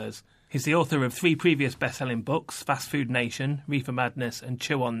 among others. He's the author of 3 previous best-selling books, Fast Food Nation, Reefer Madness and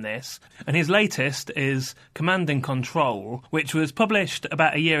Chew on This. And his latest is Command and Control, which was published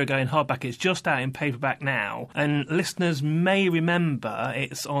about a year ago in hardback. It's just out in paperback now. And listeners may remember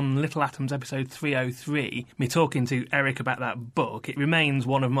it's on Little Atoms episode 303, me talking to Eric about that book. It remains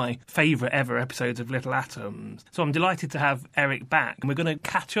one of my favourite ever episodes of Little Atoms. So I'm delighted to have Eric back. And we're going to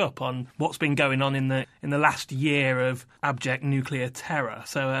catch up on what's been going on in the last year of abject nuclear terror.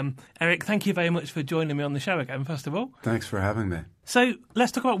 So, Eric, thank you very much for joining me on the show again, first of all. Thanks for having me. So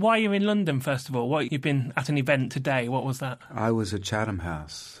let's talk about why you're in London, first of all. You've been at an event today. What was that? I was at Chatham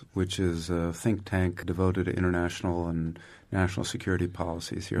House, which is a think tank devoted to international and national security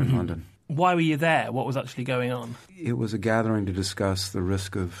policies here in London. Why were you there? What was actually going on? It was a gathering to discuss the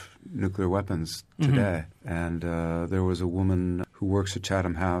risk of nuclear weapons today. And there was a woman who works at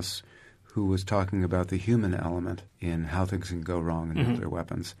Chatham House who was talking about the human element in how things can go wrong in nuclear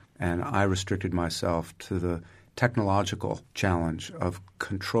weapons. And I restricted myself to the technological challenge of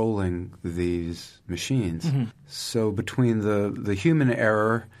controlling these machines. So between the human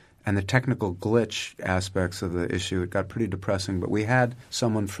error and the technical glitch aspects of the issue, it got pretty depressing. But we had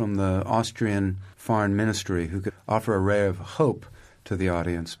someone from the Austrian Foreign Ministry who could offer a ray of hope to the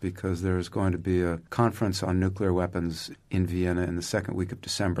audience, because there is going to be a conference on nuclear weapons in Vienna in the second week of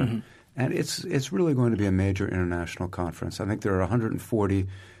December. And it's really going to be a major international conference. I think there are 140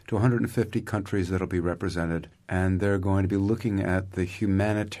 to 150 countries that will be represented, and they're going to be looking at the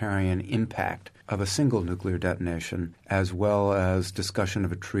humanitarian impact of a single nuclear detonation, as well as discussion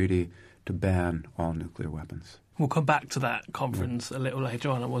of a treaty to ban all nuclear weapons. We'll come back to that conference a little later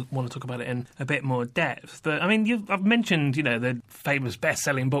on. I want to talk about it in a bit more depth. But, I mean, I've mentioned, the famous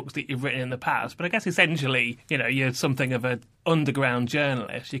best-selling books that you've written in the past, but I guess essentially, you're something of an underground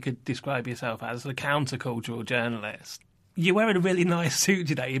journalist. You could describe yourself as a countercultural journalist. You're wearing a really nice suit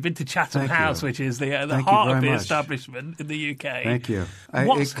today. You've been to Chatham House, which is the heart of the establishment in the UK. Thank you.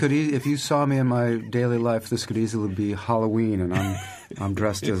 If you saw me in my daily life, this could easily be Halloween, and I'm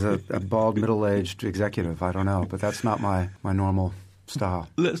dressed as a bald, middle-aged executive. I don't know, but that's not my normal style.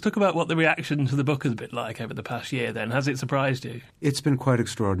 Let's talk about what the reaction to the book has been like over the past year, then. Has it surprised you? It's been quite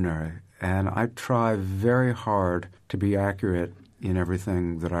extraordinary, and I try very hard to be accurate in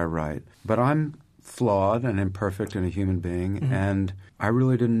everything that I write. But I'm flawed and imperfect and a human being, and I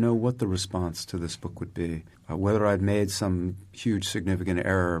really didn't know what the response to this book would be, whether I'd made some huge significant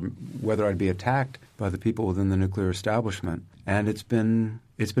error, whether I'd be attacked by the people within the nuclear establishment. And it's been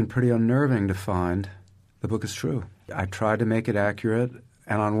pretty unnerving to find the book is true. I tried to make it accurate,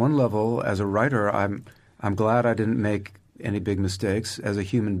 and on one level, as a writer, I'm I'm glad I didn't make any big mistakes. As a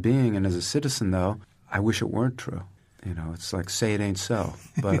human being and as a citizen, though, I wish it weren't true. You know, it's like, say it ain't so.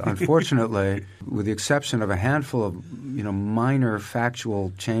 But unfortunately, with the exception of a handful of, minor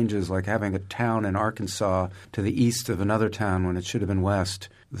factual changes, like having a town in Arkansas to the east of another town when it should have been west,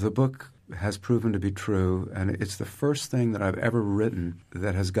 the book has proven to be true, and it's the first thing that I've ever written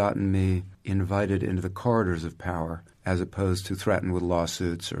that has gotten me invited into the corridors of power as opposed to threatened with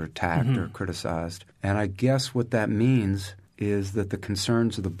lawsuits or attacked or criticized. And I guess what that means is that the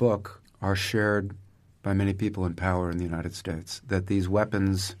concerns of the book are shared by many people in power in the United States, that these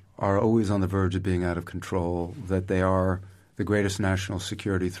weapons are always on the verge of being out of control, that they are the greatest national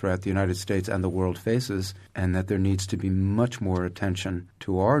security threat the United States and the world faces, and that there needs to be much more attention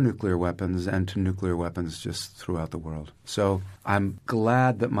to our nuclear weapons and to nuclear weapons just throughout the world. So I'm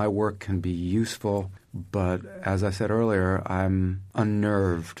glad that my work can be useful, but as I said earlier, I'm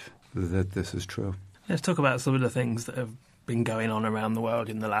unnerved that this is true. Let's talk about some of the things that have been going on around the world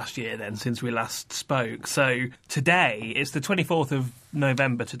in the last year then, since we last spoke. So today, it's the 24th of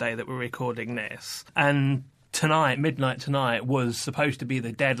November today that we're recording this, and tonight, midnight tonight, was supposed to be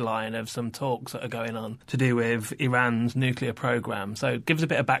the deadline of some talks that are going on to do with Iran's nuclear program. So give us a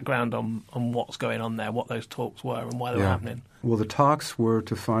bit of background on what's going on there, what those talks were and why they were happening. Well, the talks were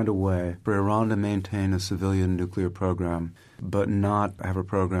to find a way for Iran to maintain a civilian nuclear program, but not have a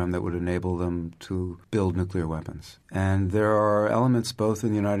program that would enable them to build nuclear weapons. And there are elements both in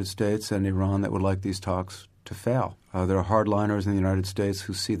the United States and Iran that would like these talks to fail. There are hardliners in the United States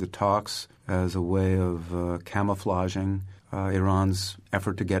who see the talks as a way of camouflaging Iran's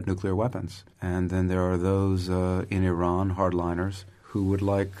effort to get nuclear weapons. And then there are those in Iran, hardliners, who would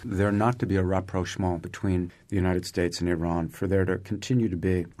like there not to be a rapprochement between the United States and Iran, for there to continue to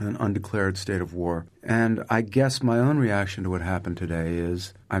be an undeclared state of war. And I guess my own reaction to what happened today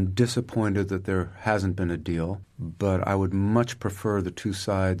is I'm disappointed that there hasn't been a deal, but I would much prefer the two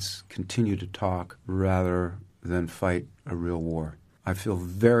sides continue to talk rather than fight a real war. I feel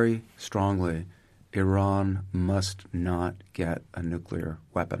very strongly Iran must not get a nuclear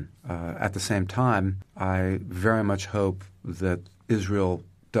weapon. At the same time, I very much hope that Israel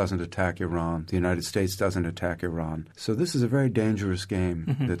doesn't attack Iran, the United States doesn't attack Iran. So this is a very dangerous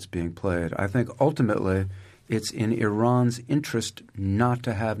game that's being played. I think ultimately it's in Iran's interest not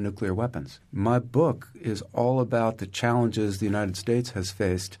to have nuclear weapons. My book is all about the challenges the United States has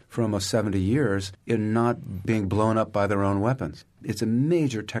faced for almost 70 years in not being blown up by their own weapons. It's a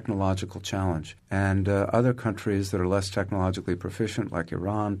major technological challenge. And other countries that are less technologically proficient, like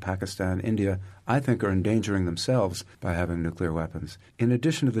Iran, Pakistan, India, I think are endangering themselves by having nuclear weapons. In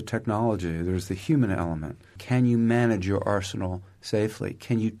addition to the technology, there's the human element. Can you manage your arsenal safely?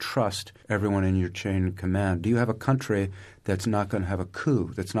 Can you trust everyone in your chain of command? Do you have a country that's not going to have a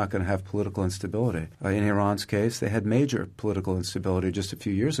coup, that's not going to have political instability? In Iran's case, they had major political instability just a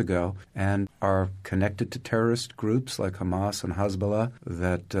few years ago and are connected to terrorist groups like Hamas and Hezbollah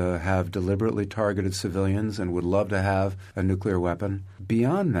that have deliberately targeted civilians and would love to have a nuclear weapon.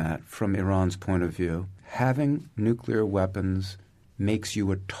 Beyond that, from Iran's point of view, having nuclear weapons makes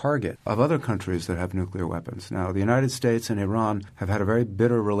you a target of other countries that have nuclear weapons. Now, the United States and Iran have had a very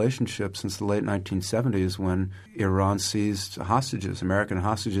bitter relationship since the late 1970s when Iran seized hostages, American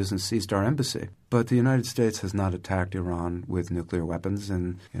hostages, and seized our embassy. But the United States has not attacked Iran with nuclear weapons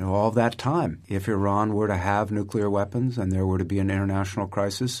in all that time. If Iran were to have nuclear weapons and there were to be an international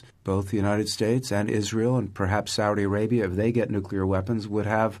crisis, both the United States and Israel and perhaps Saudi Arabia, if they get nuclear weapons, would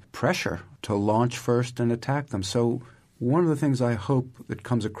have pressure to launch first and attack them. So one of the things I hope that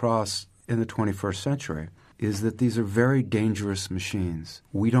comes across in the 21st century is that these are very dangerous machines.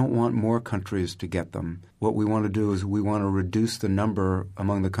 We don't want more countries to get them. What we want to do is we want to reduce the number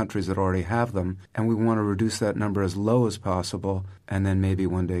among the countries that already have them, and we want to reduce that number as low as possible, and then maybe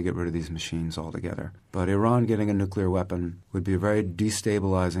one day get rid of these machines altogether. But Iran getting a nuclear weapon would be a very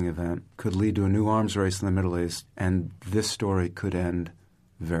destabilizing event, could lead to a new arms race in the Middle East, and this story could end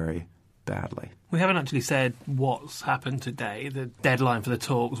very badly. We haven't actually said what's happened today. The deadline for the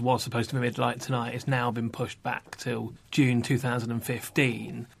talks was supposed to be midnight tonight. It's now been pushed back till June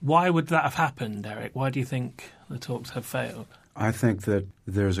 2015. Why would that have happened, Eric? Why do you think the talks have failed? I think that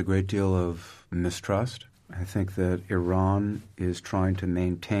there's a great deal of mistrust. I think that Iran is trying to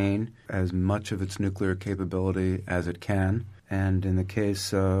maintain as much of its nuclear capability as it can. And in the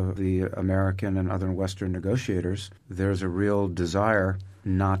case of the American and other Western negotiators, there's a real desire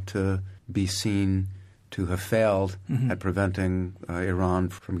not to be seen to have failed at preventing Iran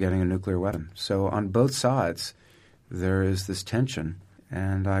from getting a nuclear weapon. So on both sides, there is this tension,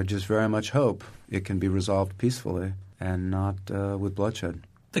 and I just very much hope it can be resolved peacefully and not with bloodshed.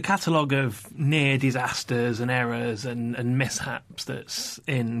 The catalogue of near disasters and errors and mishaps that's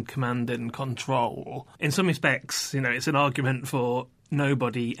in command and control, in some respects, it's an argument for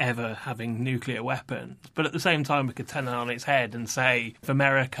nobody ever having nuclear weapons. But at the same time, we could turn it on its head and say, if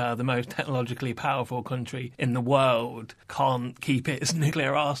America, the most technologically powerful country in the world, can't keep its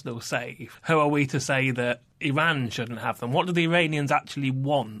nuclear arsenal safe, who are we to say that Iran shouldn't have them? What do the Iranians actually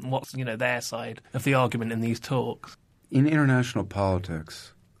want? What's, their side of the argument in these talks? In international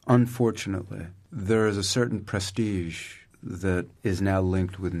politics, unfortunately, there is a certain prestige that is now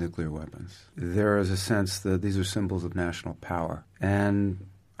linked with nuclear weapons. There is a sense that these are symbols of national power. And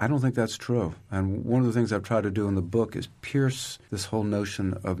I don't think that's true. And one of the things I've tried to do in the book is pierce this whole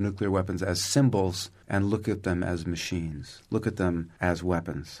notion of nuclear weapons as symbols and look at them as machines, look at them as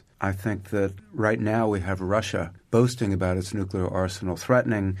weapons. I think that right now we have Russia boasting about its nuclear arsenal,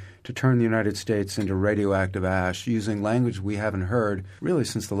 threatening to turn the United States into radioactive ash, using language we haven't heard really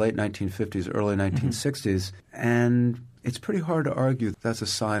since the late 1950s, early 1960s. And it's pretty hard to argue that's a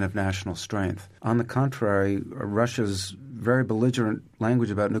sign of national strength. On the contrary, Russia's very belligerent language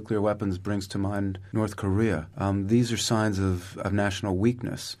about nuclear weapons brings to mind North Korea. These are signs of national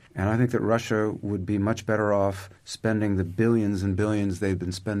weakness. And I think that Russia would be much better off spending the billions and billions they've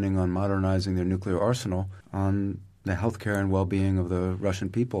been spending on modernizing their nuclear arsenal on the healthcare and well-being of the Russian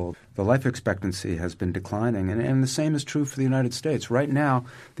people. The life expectancy has been declining, and the same is true for the United States. Right now,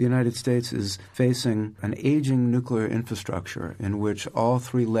 the United States is facing an aging nuclear infrastructure in which all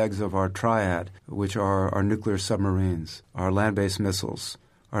three legs of our triad, which are our nuclear submarines, our land-based missiles,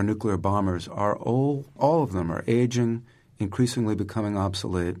 our nuclear bombers, are all of them are aging, increasingly becoming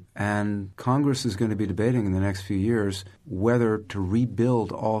obsolete, and Congress is going to be debating in the next few years whether to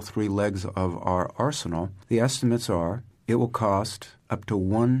rebuild all three legs of our arsenal. The estimates are it will cost up to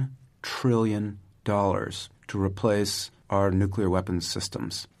 $1 trillion to replace our nuclear weapons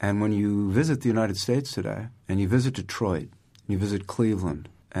systems. And when you visit the United States today, and you visit Detroit, you visit Cleveland,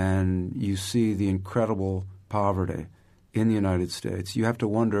 and you see the incredible poverty in the United States, you have to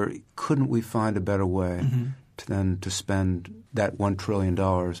wonder, couldn't we find a better way than to spend that $1 trillion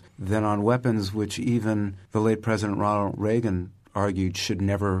than on weapons which even the late President Ronald Reagan argued should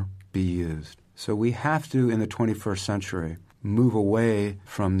never be used. So we have to, in the 21st century, move away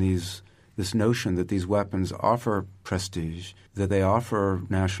from this notion that these weapons offer prestige, that they offer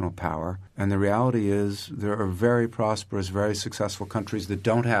national power. And the reality is there are very prosperous, very successful countries that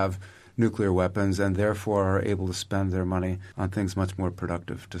don't have nuclear weapons and therefore are able to spend their money on things much more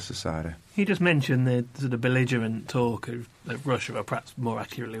productive to society. You just mentioned the sort of belligerent talk of Russia, or perhaps more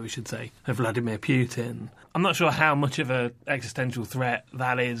accurately we should say, of Vladimir Putin. I'm not sure how much of an existential threat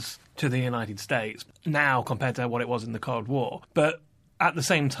that is to the United States now compared to what it was in the Cold War. But at the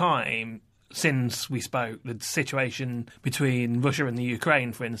same time, since we spoke, the situation between Russia and the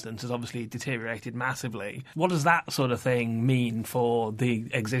Ukraine, for instance, has obviously deteriorated massively. What does that sort of thing mean for the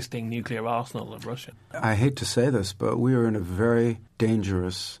existing nuclear arsenal of Russia? I hate to say this, but we are in a very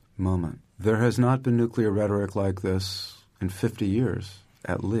dangerous moment. There has not been nuclear rhetoric like this in 50 years,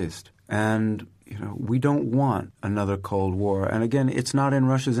 at least. And we don't want another Cold War. And again, it's not in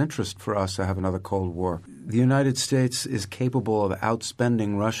Russia's interest for us to have another Cold War. The United States is capable of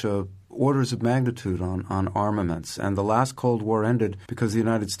outspending Russia orders of magnitude on armaments. And the last Cold War ended because the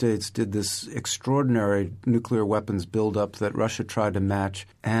United States did this extraordinary nuclear weapons buildup that Russia tried to match.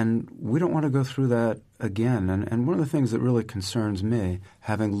 And we don't want to go through that again. And one of the things that really concerns me,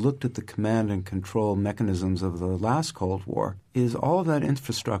 having looked at the command and control mechanisms of the last Cold War, is all of that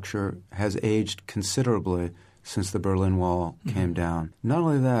infrastructure has aged considerably since the Berlin Wall came down. Not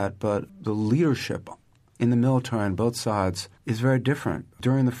only that, but the leadership in the military on both sides is very different.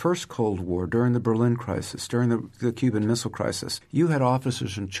 During the first Cold War, during the Berlin crisis, during the Cuban Missile Crisis, you had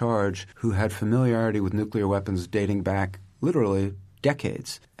officers in charge who had familiarity with nuclear weapons dating back literally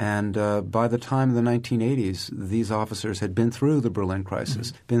decades. And by the time of the 1980s, these officers had been through the Berlin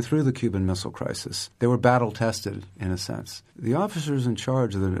crisis, been through the Cuban Missile Crisis. They were battle-tested, in a sense. The officers in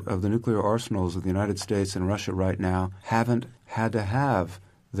charge of the nuclear arsenals of the United States and Russia right now haven't had to have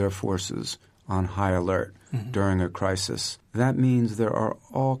their forces on high alert during a crisis. That means there are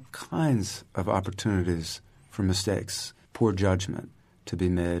all kinds of opportunities for mistakes, poor judgment to be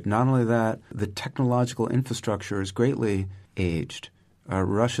made. Not only that, the technological infrastructure is greatly aged.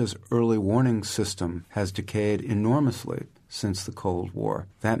 Russia's early warning system has decayed enormously since the Cold War.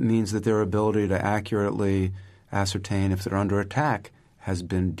 That means that their ability to accurately ascertain if they're under attack has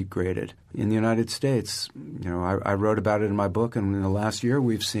been degraded. In the United States, I wrote about it in my book, and in the last year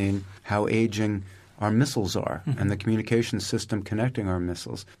we've seen how aging our missiles are and the communication system connecting our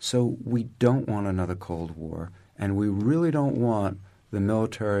missiles. So we don't want another Cold War, and we really don't want the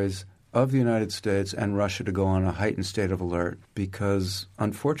militaries of the United States and Russia to go on a heightened state of alert because,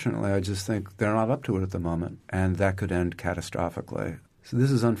 unfortunately, I just think they're not up to it at the moment, and that could end catastrophically. So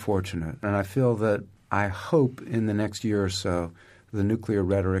this is unfortunate, and I hope in the next year or so the nuclear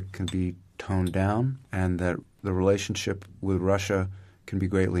rhetoric can be toned down and that the relationship with Russia can be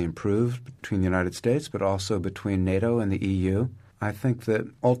greatly improved between the United States but also between NATO and the EU. I think that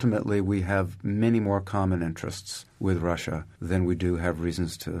ultimately we have many more common interests with Russia than we do have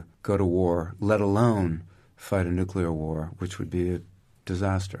reasons to go to war, let alone fight a nuclear war, which would be a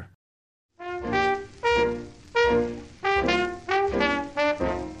disaster.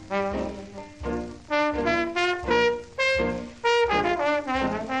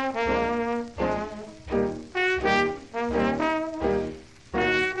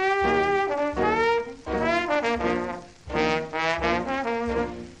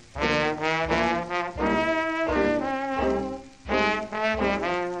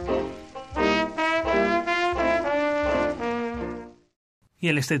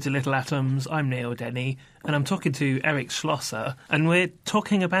 You're listening to Little Atoms. I'm Neil Denny, and I'm talking to Eric Schlosser, and we're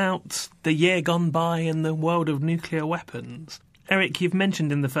talking about the year gone by in the world of nuclear weapons. Eric, you've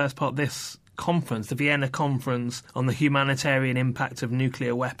mentioned in the first part this conference, the Vienna Conference on the Humanitarian Impact of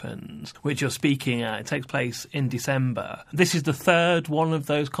Nuclear Weapons, which you're speaking at. It takes place in December. This is the third one of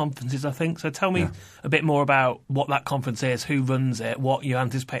those conferences, I think. So tell me a bit more about what that conference is, who runs it, what you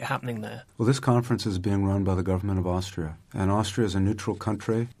anticipate happening there. Well, this conference is being run by the government of Austria. And Austria is a neutral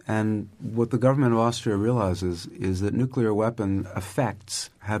country. And what the government of Austria realizes is that nuclear weapon effects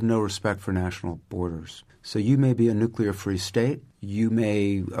have no respect for national borders. So you may be a nuclear-free state. You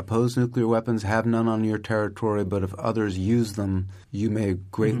may oppose nuclear weapons, have none on your territory, but if others use them, you may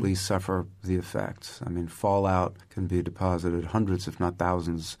greatly suffer the effects. I mean, fallout can be deposited hundreds, if not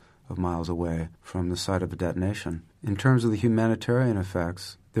thousands, of miles away from the site of a detonation. In terms of the humanitarian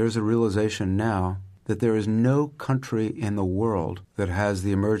effects, there's a realization now that there is no country in the world that has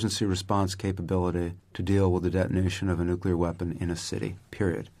the emergency response capability to deal with the detonation of a nuclear weapon in a city,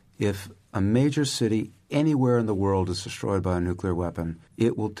 period. If a major city anywhere in the world is destroyed by a nuclear weapon,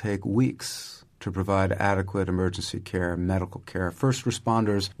 it will take weeks to provide adequate emergency care, medical care. First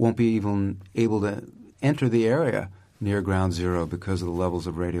responders won't be even able to enter the area near ground zero because of the levels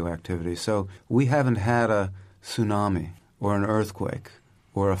of radioactivity. So we haven't had a tsunami or an earthquake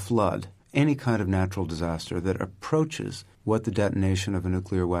or a flood, any kind of natural disaster that approaches what the detonation of a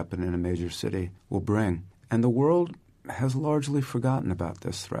nuclear weapon in a major city will bring. And the world has largely forgotten about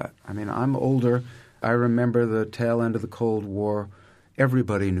this threat. I mean, I'm older. I remember the tail end of the Cold War.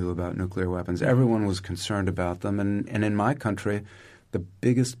 Everybody knew about nuclear weapons. Everyone was concerned about them. And in my country, the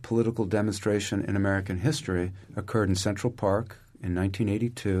biggest political demonstration in American history occurred in Central Park in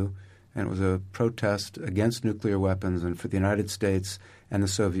 1982, and it was a protest against nuclear weapons and for the United States and the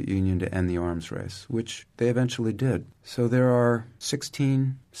Soviet Union to end the arms race, which they eventually did. So there are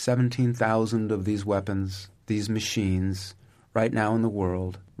 17,000 of these weapons, these machines, right now in the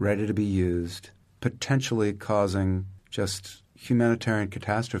world, ready to be used, potentially causing just humanitarian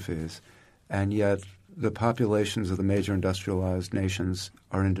catastrophes, and yet the populations of the major industrialized nations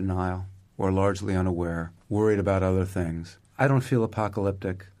are in denial or largely unaware, worried about other things. I don't feel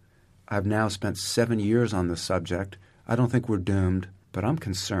apocalyptic. I've now spent 7 years on this subject. I don't think we're doomed, but I'm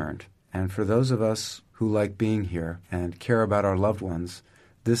concerned. And for those of us who like being here and care about our loved ones,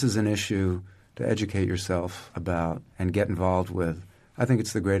 this is an issue to educate yourself about and get involved with. I think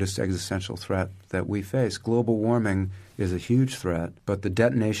it's the greatest existential threat that we face. Global warming is a huge threat, but the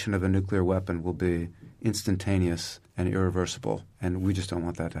detonation of a nuclear weapon will be instantaneous and irreversible, and we just don't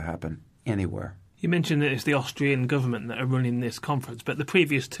want that to happen anywhere. You mentioned that it's the Austrian government that are running this conference, but the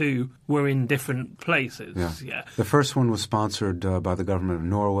previous two were in different places. Yeah. The first one was sponsored by the government of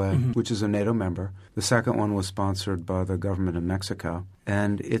Norway, which is a NATO member. The second one was sponsored by the government of Mexico.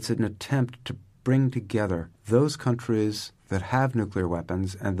 And it's an attempt to bring together those countries that have nuclear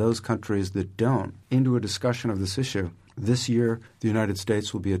weapons and those countries that don't into a discussion of this issue. This year, the United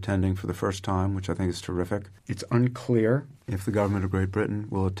States will be attending for the first time, which I think is terrific. It's unclear if the government of Great Britain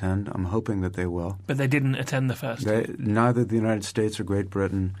will attend. I'm hoping that they will. But they didn't attend the first two. Neither the United States or Great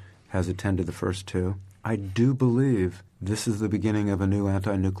Britain has attended the first two. I do believe this is the beginning of a new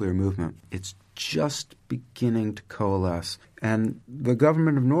anti-nuclear movement. It's just beginning to coalesce. And the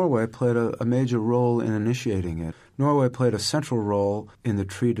government of Norway played a major role in initiating it. Norway played a central role in the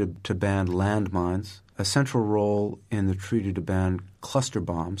treaty to ban landmines, a central role in the treaty to ban cluster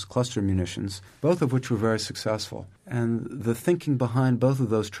bombs, cluster munitions, both of which were very successful. And the thinking behind both of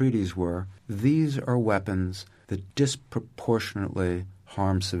those treaties were, these are weapons that disproportionately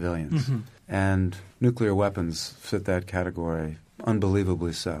harm civilians. And nuclear weapons fit that category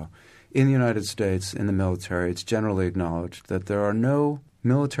unbelievably so. In the United States, in the military, it's generally acknowledged that there are no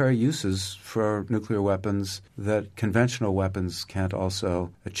military uses for nuclear weapons that conventional weapons can't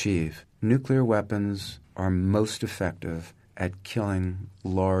also achieve. Nuclear weapons are most effective at killing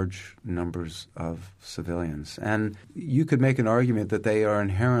large numbers of civilians. And you could make an argument that they are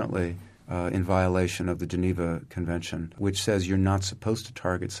inherently in violation of the Geneva Convention, which says you're not supposed to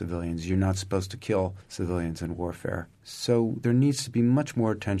target civilians, you're not supposed to kill civilians in warfare. So there needs to be much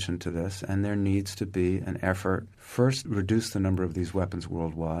more attention to this, and there needs to be an effort, first, reduce the number of these weapons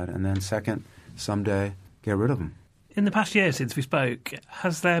worldwide, and then second, someday, get rid of them. In the past year since we spoke,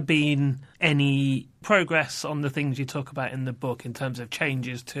 has there been any progress on the things you talk about in the book in terms of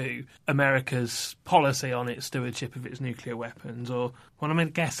changes to America's policy on its stewardship of its nuclear weapons? Or, well, I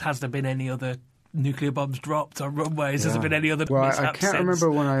guess, has there been any other nuclear bombs dropped on runways? Has there been any other mishaps I can't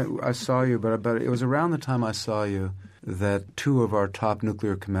remember when I saw you, but it was around the time I saw you that two of our top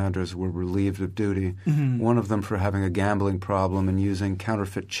nuclear commanders were relieved of duty, one of them for having a gambling problem and using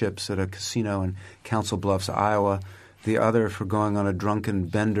counterfeit chips at a casino in Council Bluffs, Iowa, the other for going on a drunken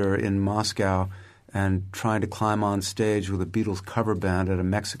bender in Moscow and trying to climb on stage with a Beatles cover band at a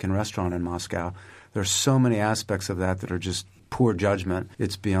Mexican restaurant in Moscow. There are so many aspects of that are just poor judgment.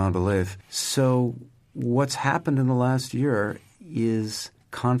 It's beyond belief. So what's happened in the last year is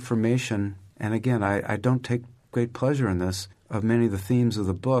confirmation, and again, I don't take great pleasure in this, of many of the themes of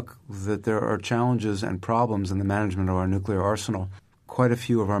the book, that there are challenges and problems in the management of our nuclear arsenal. Quite a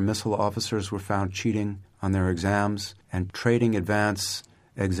few of our missile officers were found cheating on their exams and trading advance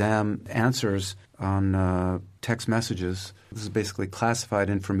exam answers on text messages. This is basically classified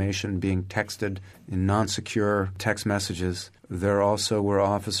information being texted in non-secure text messages. There also were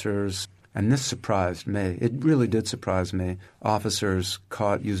officers, and this surprised me, it really did surprise me, officers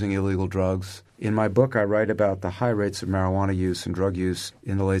caught using illegal drugs. In my book, I write about the high rates of marijuana use and drug use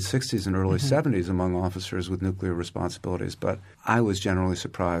in the late 60s and early 70s among officers with nuclear responsibilities. But I was generally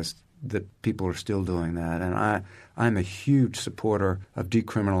surprised that people are still doing that. And I'm a huge supporter of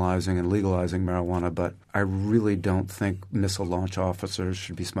decriminalizing and legalizing marijuana, but I really don't think missile launch officers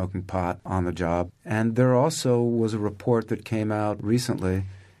should be smoking pot on the job. And there also was a report that came out recently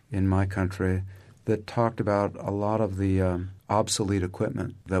in my country that talked about a lot of the obsolete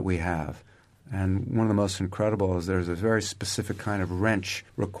equipment that we have. And one of the most incredible is there's a very specific kind of wrench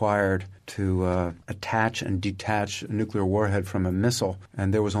required to attach and detach a nuclear warhead from a missile,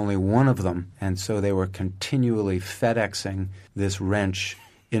 and there was only one of them. And so they were continually FedExing this wrench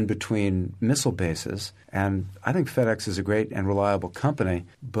in between missile bases. And I think FedEx is a great and reliable company,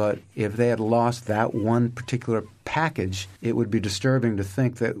 but if they had lost that one particular package, it would be disturbing to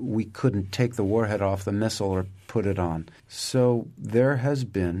think that we couldn't take the warhead off the missile or put it on. So there has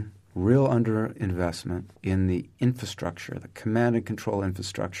been real underinvestment in the infrastructure, the command and control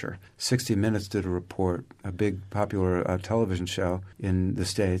infrastructure. 60 Minutes did a report, a big popular television show in the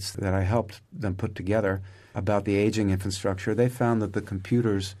States that I helped them put together about the aging infrastructure. They found that the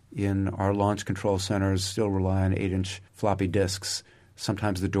computers in our launch control centers still rely on 8-inch floppy disks.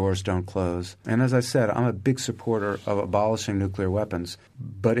 Sometimes the doors don't close. And as I said, I'm a big supporter of abolishing nuclear weapons.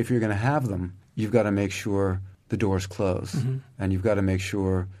 But if you're going to have them, you've got to make sure the doors close. And you've got to make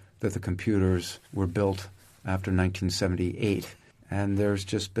sure that the computers were built after 1978. And there's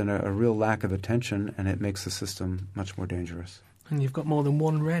just been a real lack of attention, and it makes the system much more dangerous. And you've got more than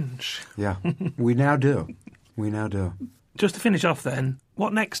one wrench. Yeah, we now do. We now do. Just to finish off then,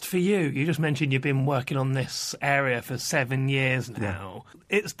 what next for you? You just mentioned you've been working on this area for 7 years now.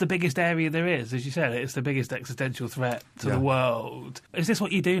 Yeah. It's the biggest area there is, as you said. It's the biggest existential threat to the world. Is this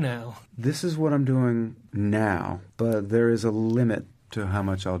what you do now? This is what I'm doing now, but there is a limit to how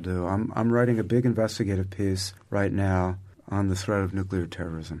much I'll do. I'm writing a big investigative piece right now on the threat of nuclear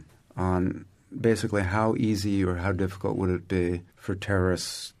terrorism, on basically how easy or how difficult would it be for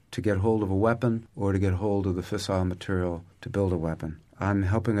terrorists to get hold of a weapon or to get hold of the fissile material to build a weapon. I'm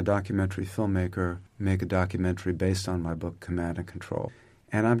helping a documentary filmmaker make a documentary based on my book, Command and Control.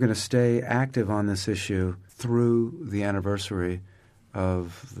 And I'm going to stay active on this issue through the anniversary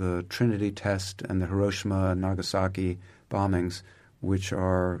of the Trinity test and the Hiroshima and Nagasaki bombings, which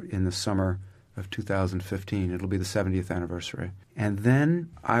are in the summer of 2015. It'll be the 70th anniversary. And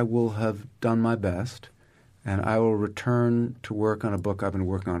then I will have done my best, and I will return to work on a book I've been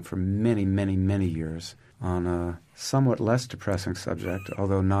working on for many, many, many years on a somewhat less depressing subject,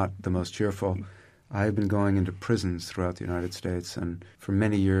 although not the most cheerful. I've been going into prisons throughout the United States and for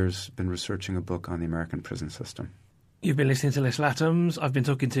many years been researching a book on the American prison system. You've been listening to Little Atoms. I've been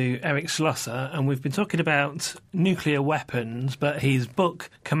talking to Eric Schlosser, and we've been talking about nuclear weapons, but his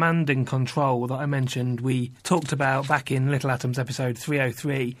book, Command and Control, that I mentioned we talked about back in Little Atoms episode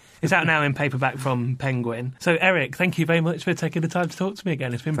 303, is out now in paperback from Penguin. So, Eric, thank you very much for taking the time to talk to me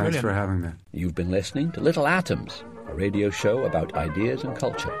again. It's been brilliant. Thanks for having me. You've been listening to Little Atoms, a radio show about ideas and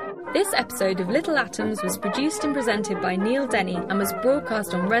culture. This episode of Little Atoms was produced and presented by Neil Denny and was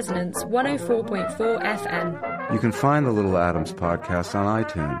broadcast on Resonance 104.4 FM. You can find the Little Atoms podcast on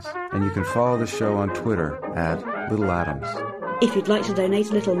iTunes, and you can follow the show on Twitter at Little Atoms. If you'd like to donate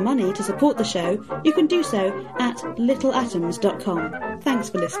a little money to support the show, you can do so at littleatoms.com. Thanks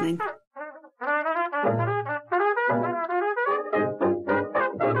for listening.